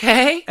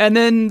 Okay. And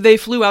then they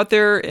flew out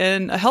there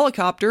in a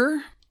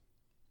helicopter,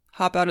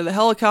 hop out of the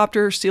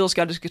helicopter, Seal's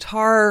got his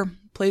guitar,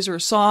 plays her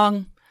a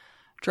song,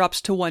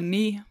 drops to one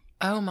knee.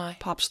 Oh my.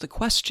 Pops the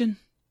question.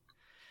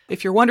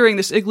 If you're wondering,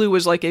 this igloo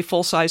was like a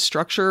full-size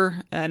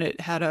structure, and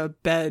it had a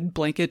bed,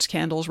 blankets,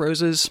 candles,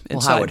 roses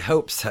inside. Well, I would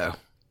hope so.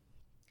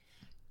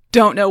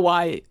 Don't know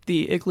why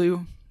the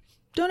igloo.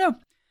 Don't know.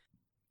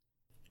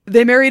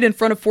 They married in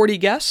front of 40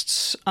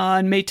 guests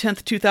on May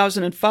 10th,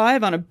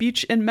 2005 on a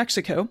beach in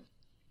Mexico.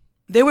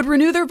 They would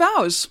renew their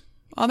vows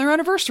on their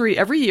anniversary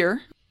every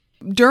year.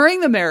 During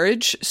the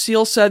marriage,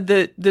 Seal said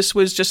that this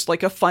was just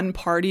like a fun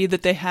party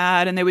that they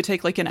had, and they would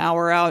take like an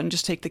hour out and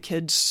just take the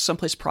kids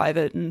someplace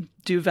private and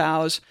do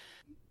vows.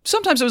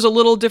 Sometimes it was a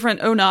little different.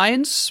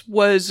 09's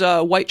was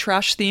white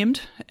trash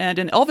themed, and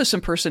an Elvis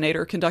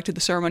impersonator conducted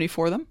the ceremony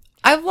for them.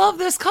 I love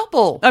this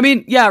couple. I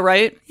mean, yeah,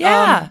 right?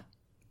 Yeah.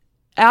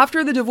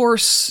 After the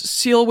divorce,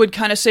 Seal would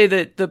kind of say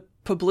that the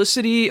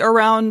publicity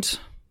around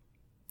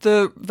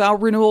the vow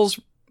renewals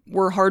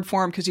were hard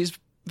for him because he's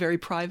very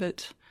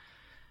private.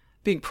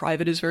 Being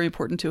private is very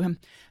important to him.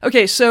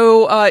 Okay,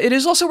 so it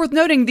is also worth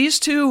noting these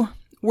 2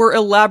 were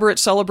elaborate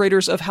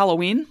celebrators of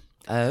Halloween.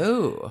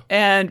 Oh.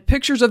 And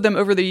pictures of them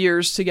over the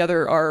years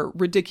together are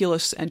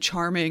ridiculous and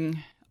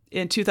charming.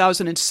 In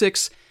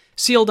 2006,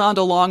 Seal donned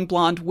a long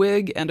blonde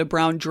wig and a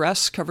brown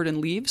dress covered in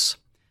leaves,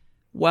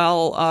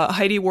 while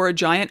Heidi wore a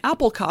giant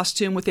apple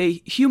costume with a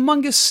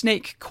humongous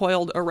snake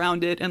coiled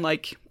around it, and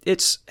like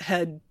its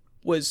head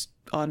was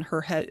on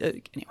her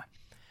head. Anyway.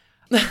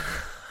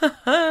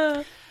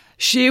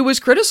 She was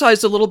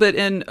criticized a little bit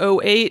in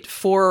 2008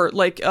 for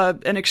like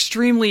an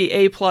extremely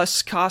A+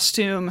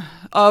 costume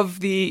of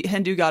the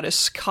Hindu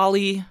goddess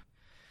Kali,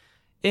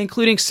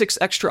 including 6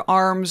 extra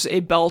arms,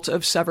 a belt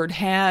of severed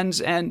hands,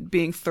 and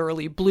being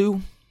thoroughly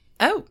blue.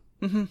 Oh.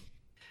 Mm-hmm.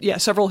 Yeah,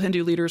 several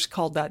Hindu leaders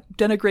called that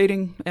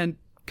denigrating and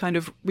kind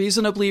of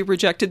reasonably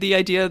rejected the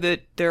idea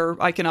that their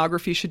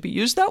iconography should be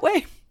used that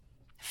way.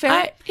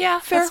 Fair? Fair.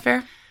 That's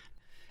fair.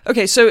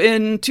 Okay, so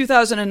in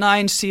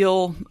 2009,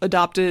 Seal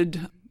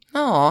adopted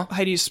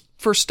Heidi's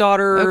first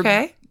daughter.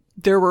 Okay.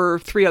 There were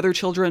 3 other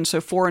children, so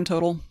 4 in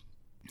total.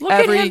 Look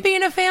at him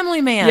being a family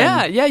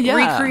man. Yeah.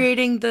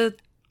 Recreating the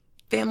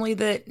family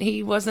that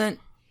he wasn't.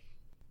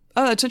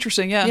 Oh, that's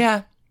interesting, yeah.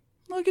 Yeah.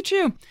 Look at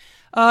you.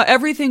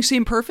 Everything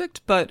seemed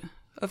perfect, but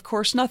of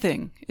course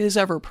nothing is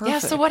ever perfect. Yeah,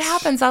 so what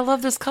happens? I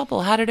love this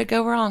couple. How did it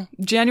go wrong?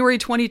 January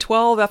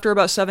 2012, after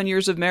about 7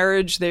 years of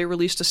marriage, they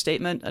released a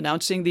statement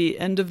announcing the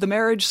end of the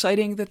marriage,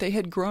 citing that they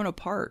had grown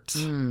apart.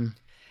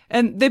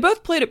 And they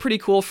both played it pretty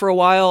cool for a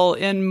while.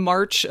 In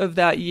March of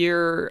that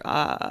year,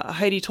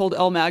 Heidi told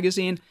Elle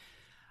magazine,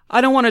 "I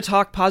don't want to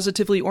talk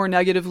positively or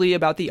negatively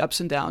about the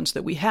ups and downs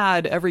that we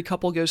had. Every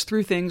couple goes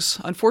through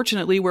things.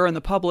 Unfortunately, we're in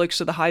the public,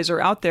 so the highs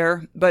are out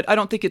there. But I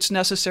don't think it's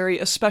necessary,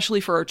 especially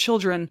for our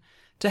children,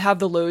 to have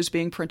the lows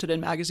being printed in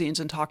magazines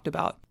and talked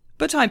about."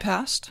 But time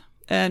passed,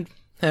 and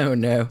oh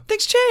no,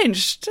 things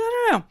changed.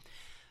 I don't know.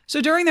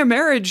 So during their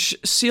marriage,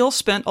 Seal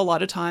spent a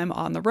lot of time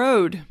on the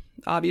road.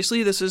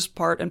 Obviously, this is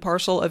part and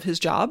parcel of his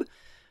job.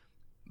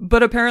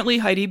 But apparently,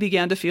 Heidi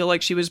began to feel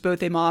like she was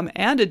both a mom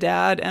and a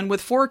dad, and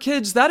with 4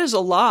 kids, that is a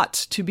lot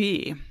to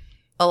be.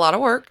 A lot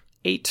of work.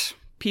 8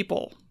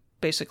 people,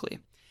 basically.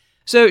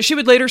 So she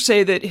would later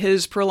say that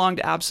his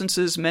prolonged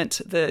absences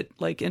meant that,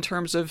 like, in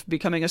terms of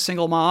becoming a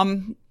single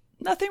mom,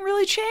 nothing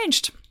really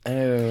changed.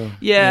 Oh.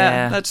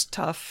 Yeah, that's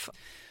tough.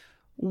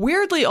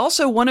 Weirdly,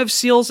 also, one of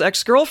Seal's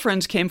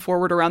ex-girlfriends came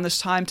forward around this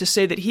time to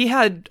say that he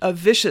had a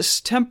vicious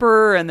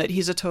temper and that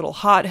he's a total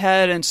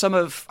hothead, and some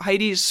of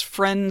Heidi's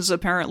friends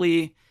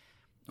apparently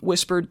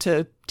whispered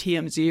to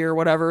TMZ or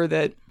whatever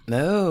that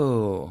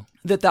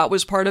that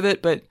was part of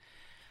it, but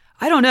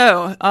I don't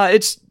know.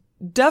 It's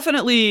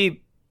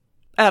definitely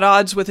at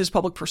odds with his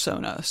public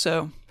persona,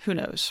 so who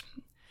knows?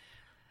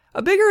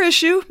 A bigger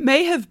issue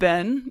may have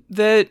been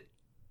that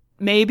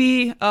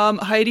maybe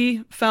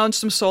Heidi found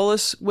some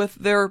solace with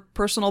their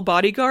personal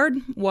bodyguard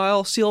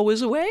while Seal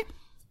was away.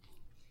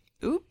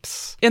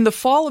 Oops. In the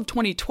fall of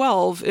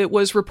 2012, it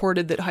was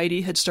reported that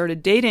Heidi had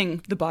started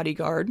dating the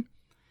bodyguard.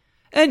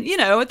 And, you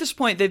know, at this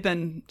point, they've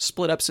been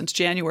split up since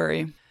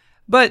January.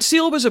 But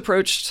Seal was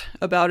approached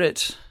about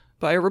it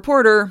by a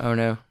reporter. Oh,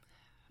 no.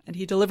 And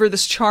he delivered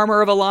this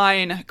charmer of a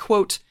line,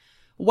 quote,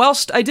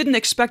 "Whilst I didn't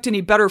expect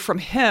any better from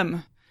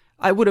him,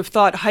 I would have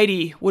thought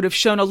Heidi would have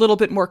shown a little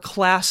bit more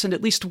class and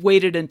at least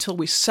waited until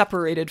we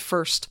separated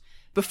first,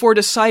 before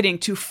deciding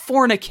to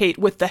fornicate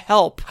with the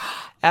help,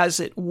 as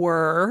it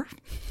were."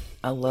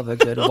 I love a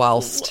good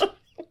whilst.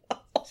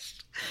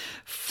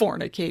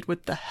 Fornicate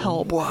with the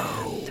help.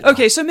 Whoa.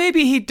 Okay, so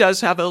maybe he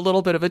does have a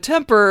little bit of a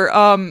temper.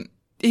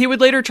 He would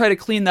later try to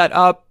clean that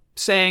up,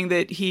 saying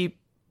that he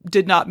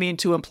did not mean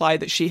to imply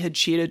that she had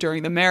cheated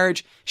during the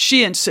marriage.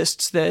 She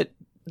insists that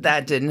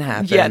that didn't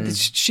happen. Yeah,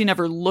 she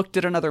never looked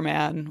at another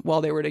man while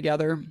they were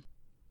together.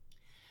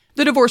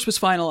 The divorce was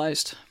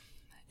finalized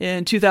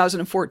in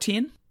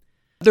 2014.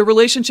 The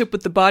relationship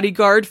with the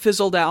bodyguard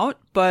fizzled out,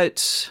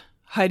 but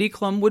Heidi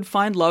Klum would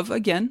find love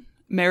again,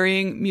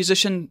 marrying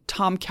musician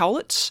Tom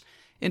Cowlitz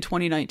in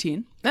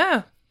 2019.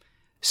 Oh.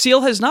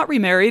 Seal has not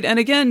remarried, and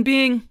again,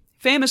 being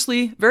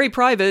famously very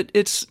private,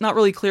 it's not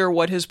really clear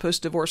what his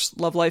post-divorce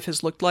love life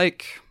has looked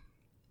like.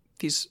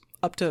 If he's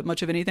up to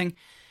much of anything.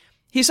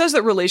 He says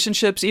that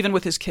relationships, even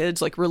with his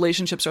kids, like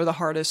relationships are the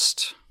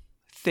hardest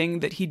thing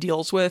that he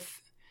deals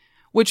with,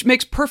 which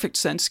makes perfect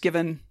sense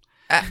given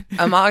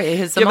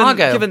his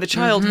imago. Given the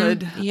childhood.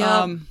 Mm-hmm.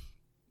 Yeah.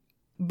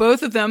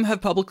 Both of them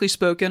have publicly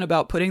spoken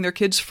about putting their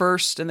kids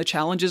first and the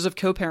challenges of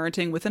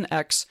co-parenting with an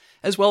ex,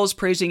 as well as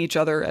praising each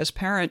other as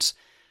parents.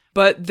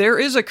 But there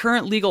is a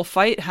current legal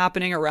fight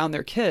happening around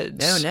their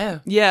kids. Oh, no.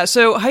 Yeah,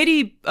 so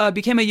Heidi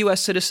became a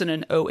U.S. citizen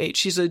in 2008.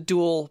 She's a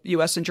dual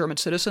U.S. and German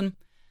citizen.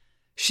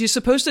 She's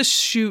supposed to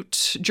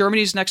shoot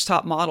Germany's Next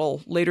Top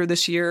Model later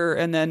this year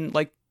and then,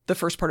 like, the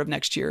first part of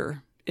next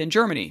year in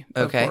Germany,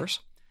 of course.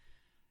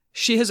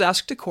 She has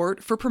asked a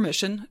court for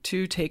permission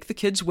to take the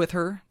kids with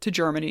her to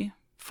Germany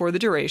for the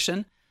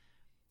duration,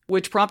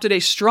 which prompted a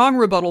strong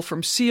rebuttal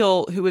from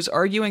Seal, who is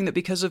arguing that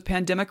because of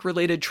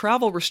pandemic-related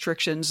travel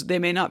restrictions, they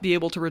may not be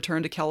able to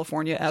return to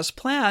California as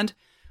planned,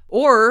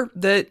 or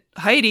that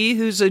Heidi,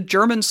 who's a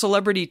German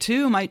celebrity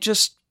too, might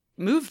just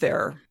move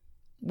there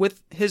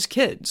with his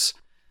kids.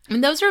 I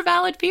mean, those are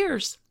valid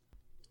fears.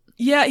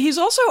 Yeah, he's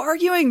also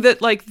arguing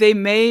that, like, they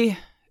may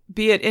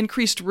be at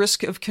increased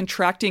risk of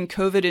contracting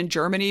COVID in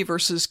Germany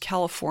versus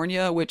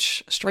California,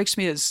 which strikes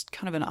me as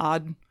kind of an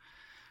odd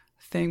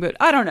thing, but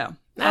I don't know.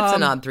 That's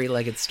an odd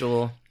 3-legged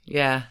stool.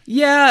 Yeah.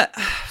 Yeah.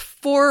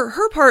 For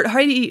her part,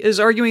 Heidi is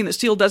arguing that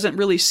Seal doesn't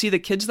really see the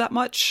kids that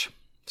much.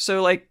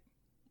 So, like,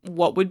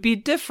 what would be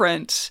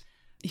different?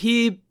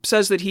 he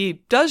says that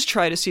he does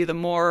try to see them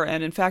more,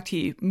 and in fact,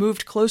 he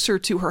moved closer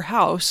to her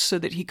house so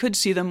that he could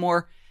see them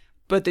more,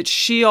 but that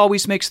she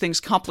always makes things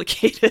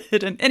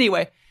complicated. And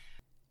anyway,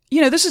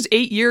 this is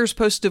 8 years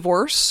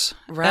post-divorce,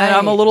 Right. and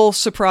I'm a little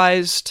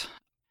surprised.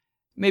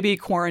 Maybe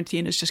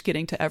quarantine is just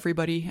getting to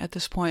everybody at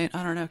this point.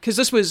 I don't know, because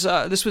this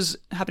was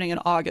happening in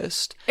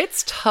August.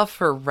 It's tough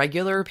for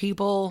regular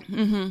people.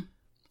 Mm-hmm.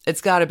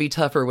 It's got to be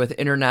tougher with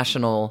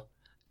international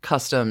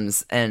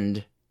customs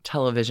and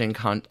television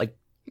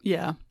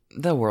Yeah.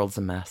 the world's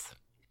a mess.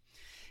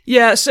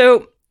 Yeah,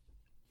 so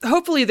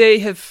hopefully they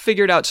have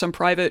figured out some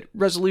private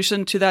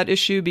resolution to that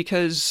issue,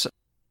 because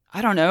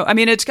I don't know. I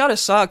mean, it's got to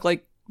suck.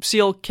 Like,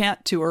 Seal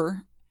can't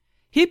tour.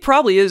 He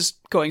probably is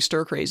going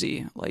stir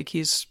crazy. Like,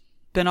 he's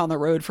been on the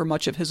road for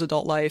much of his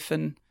adult life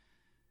and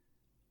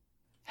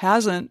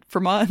hasn't for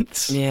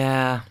months.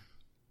 Yeah.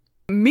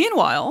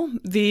 Meanwhile,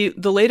 the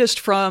latest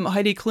from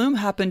Heidi Klum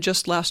happened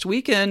just last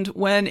weekend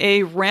when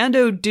a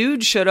rando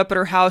dude showed up at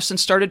her house and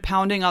started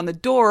pounding on the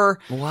door,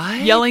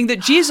 What? yelling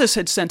that Jesus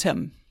had sent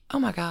him. Oh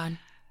my God.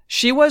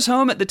 She was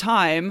home at the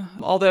time,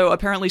 although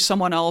apparently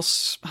someone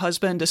else,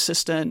 husband,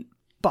 assistant,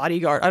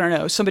 bodyguard, I don't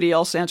know, somebody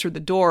else answered the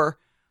door.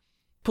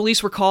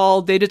 Police were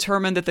called. They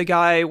determined that the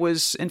guy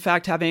was, in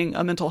fact, having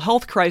a mental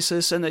health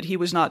crisis and that he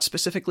was not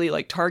specifically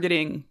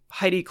targeting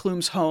Heidi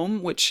Klum's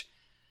home, which,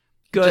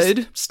 good.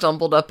 Just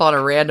stumbled up on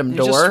a random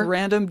door. Just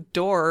random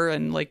door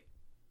in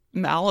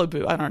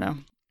Malibu. I don't know.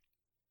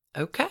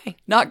 Okay.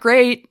 Not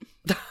great.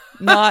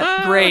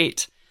 Not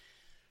great.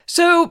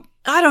 So,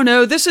 I don't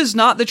know. This is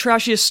not the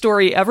trashiest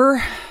story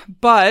ever,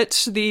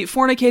 but the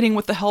fornicating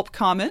with the help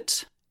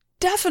comment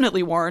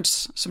definitely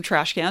warrants some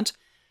trash cans.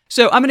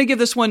 So I'm going to give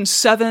this one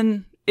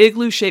 7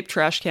 igloo-shaped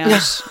trash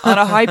cans on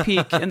a high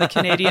peak in the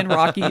Canadian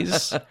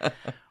Rockies,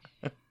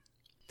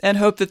 and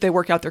hope that they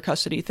work out their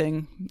custody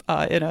thing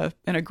in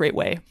a great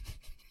way.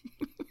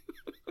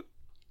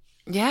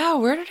 Yeah,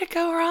 where did it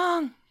go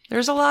wrong?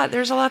 There's a lot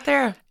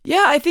there.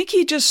 Yeah, I think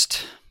he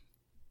just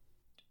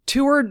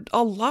toured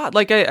a lot.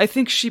 I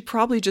think she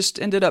probably just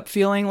ended up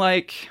feeling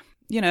like,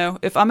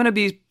 if I'm going to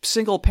be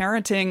single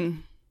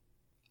parenting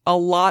a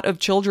lot of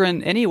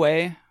children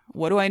anyway,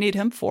 what do I need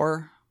him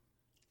for?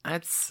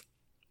 That's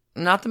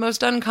not the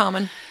most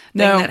uncommon thing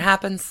No. that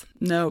happens.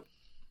 No.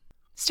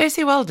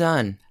 Stacey, well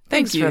done.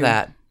 Thanks Thank for you.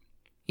 that.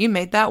 You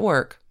made that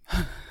work.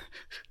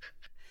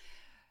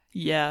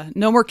 Yeah,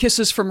 no more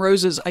kisses from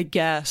roses, I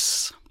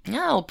guess.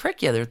 Yeah, I'll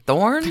prick you. They're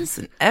thorns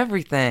and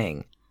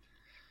everything.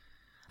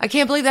 I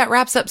can't believe that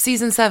wraps up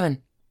season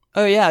 7.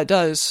 Oh yeah, it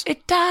does.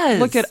 It does.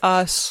 Look at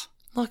us.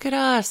 Look at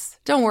us.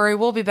 Don't worry,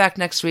 we'll be back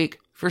next week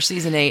for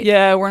season 8.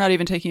 Yeah, we're not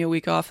even taking a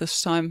week off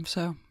this time,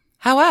 so.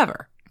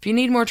 However, if you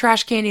need more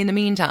trash candy in the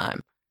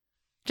meantime,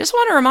 just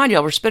want to remind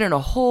y'all we're spinning a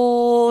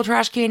whole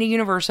trash candy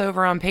universe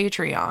over on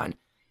Patreon.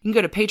 You can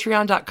go to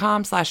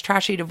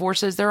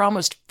patreon.com/trashydivorces. There are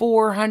almost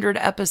 400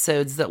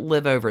 episodes that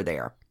live over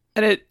there.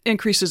 And it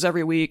increases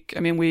every week. I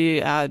mean,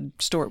 we add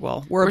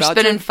we're about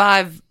spinning to.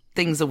 5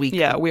 things a week.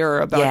 Yeah, we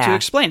are about to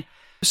explain.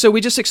 So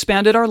we just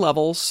expanded our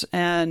levels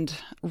and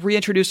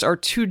reintroduced our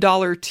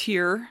 $2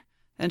 tier.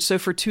 And so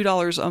for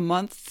 $2 a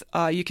month,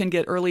 you can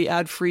get early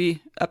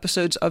ad-free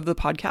episodes of the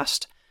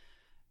podcast,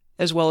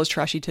 as well as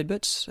Trashy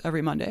Tidbits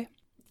every Monday.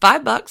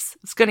 $5.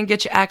 It's going to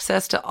get you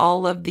access to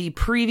all of the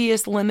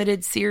previous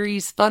limited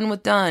series, Fun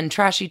with Dunn,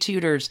 Trashy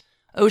Tutors,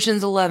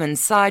 Ocean's 11,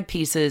 Side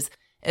Pieces,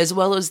 as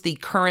well as the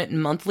current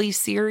monthly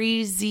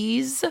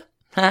series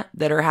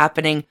that are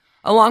happening,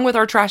 along with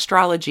our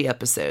Trashtrology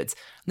episodes.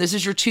 This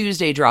is your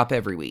Tuesday drop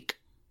every week.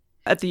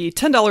 At the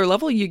 $10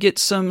 level, you get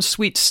some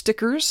sweet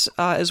stickers,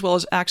 as well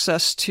as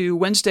access to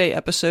Wednesday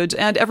episodes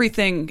and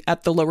everything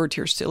at the lower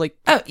tiers too.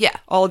 Oh, yeah.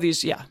 All of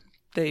these, yeah.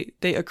 They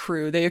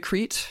accrue, they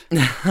accrete,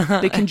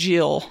 they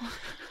congeal.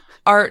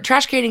 Our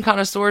Trash Candy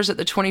connoisseurs at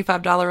the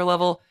 $25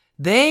 level,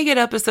 they get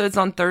episodes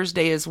on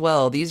Thursday as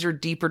well. These are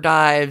deeper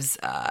dives,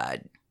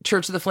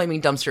 Church of the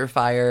Flaming Dumpster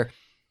Fire,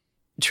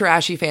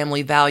 Trashy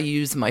Family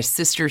Values, my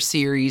sister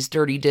series,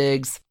 Dirty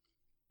Digs.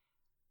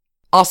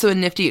 Also a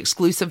nifty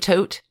exclusive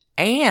tote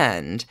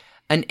and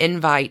an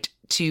invite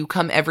to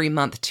come every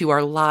month to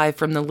our live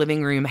from the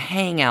living room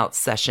hangout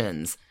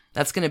sessions.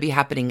 That's going to be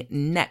happening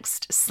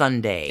next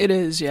Sunday. It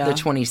is, yeah. The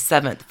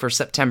 27th for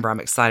September. I'm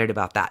excited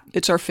about that.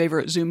 It's our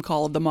favorite Zoom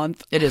call of the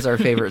month. It is our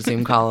favorite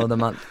Zoom call of the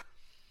month.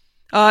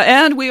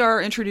 And we are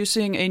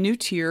introducing a new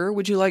tier.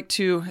 Would you like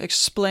to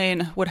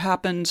explain what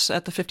happens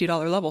at the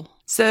 $50 level?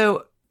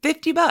 So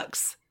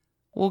 $50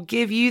 will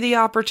give you the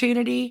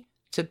opportunity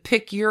to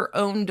pick your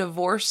own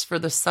divorce for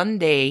the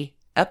Sunday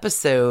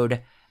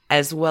episode,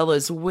 as well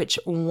as which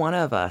one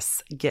of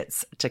us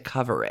gets to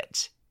cover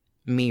it,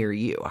 me or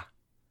you.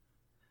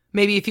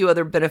 Maybe a few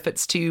other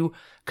benefits to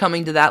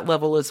coming to that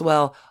level as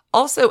well.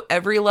 Also,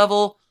 every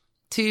level,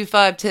 2,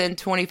 5, 10,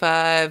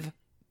 25,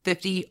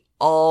 50,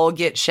 all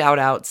get shout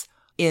outs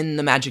in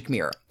the Magic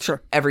Mirror.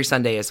 Sure. Every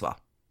Sunday as well.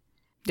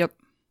 Yep.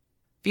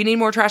 If you need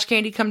more trash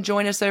candy, come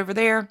join us over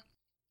there.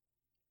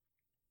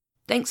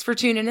 Thanks for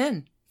tuning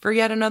in for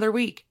yet another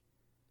week.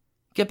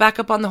 Get back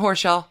up on the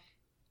horse, y'all.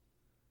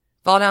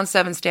 Fall down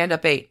 7, stand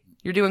up 8.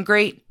 You're doing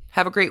great.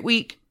 Have a great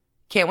week.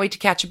 Can't wait to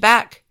catch you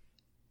back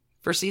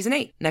for season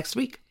 8 next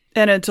week.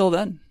 And until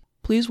then,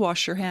 please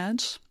wash your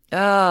hands.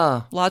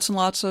 Oh. Lots and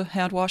lots of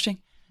hand washing.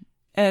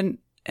 And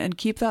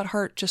keep that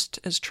heart just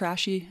as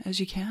trashy as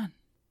you can.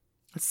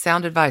 That's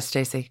sound advice,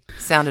 Stacey.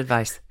 Sound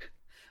advice.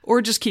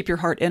 Or just keep your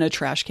heart in a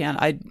trash can.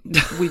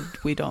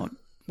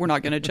 We're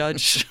not going to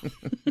judge.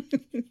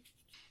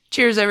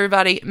 Cheers,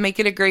 everybody. Make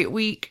it a great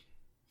week.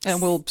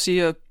 And we'll see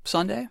you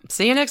Sunday.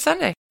 See you next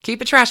Sunday.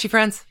 Keep it trashy,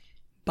 friends.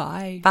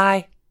 Bye.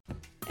 Bye.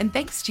 And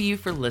thanks to you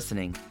for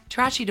listening.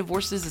 Trashy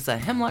Divorces is a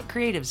Hemlock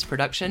Creatives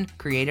production,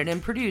 created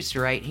and produced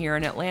right here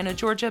in Atlanta,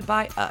 Georgia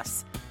by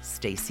us,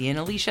 Stacey and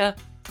Alicia,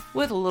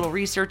 with a little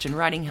research and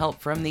writing help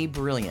from the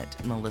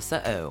brilliant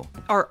Melissa O.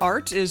 Our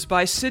art is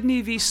by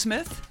Sydney V.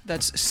 Smith.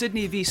 That's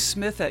Sydney V.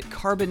 Smith at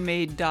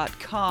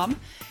carbonmade.com.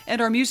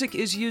 And our music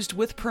is used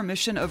with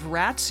permission of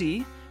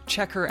Ratsy.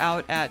 Check her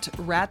out at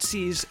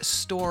Ratsy's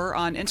store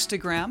on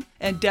Instagram,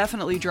 and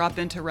definitely drop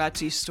into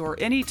Ratsy's store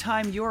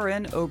anytime you're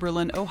in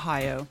Oberlin,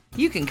 Ohio.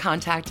 You can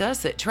contact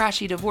us at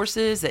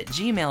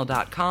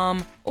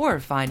trashydivorces@gmail.com or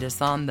find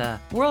us on the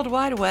World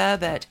Wide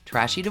Web at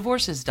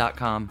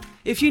trashydivorces.com.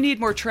 If you need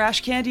more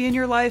trash candy in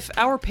your life,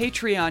 our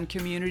Patreon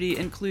community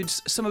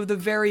includes some of the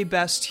very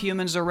best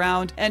humans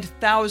around and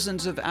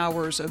thousands of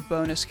hours of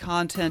bonus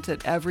content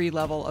at every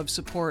level of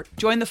support.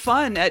 Join the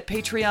fun at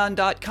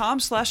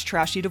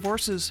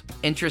patreon.com/trashydivorces.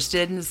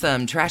 Interested in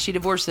some Trashy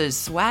Divorces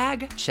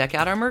swag? Check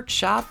out our merch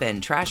shop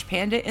and Trash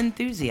Panda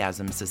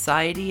Enthusiasm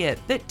Society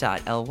at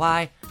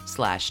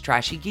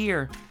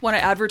bit.ly/trashygear. Want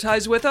to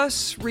advertise with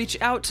us?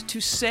 Reach out to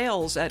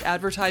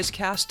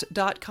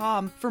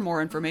sales@advertisecast.com for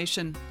more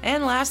information.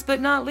 And last but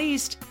not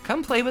least,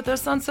 come play with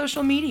us on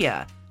social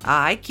media.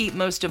 I keep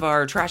most of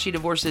our Trashy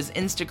Divorces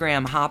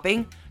Instagram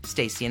hopping.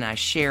 Stacey and I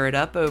share it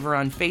up over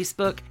on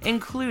Facebook,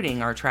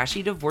 including our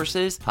Trashy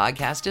Divorces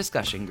podcast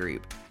discussion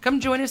group. Come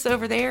join us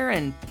over there,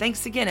 and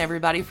thanks again,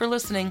 everybody, for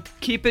listening.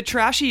 Keep it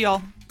trashy,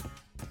 y'all.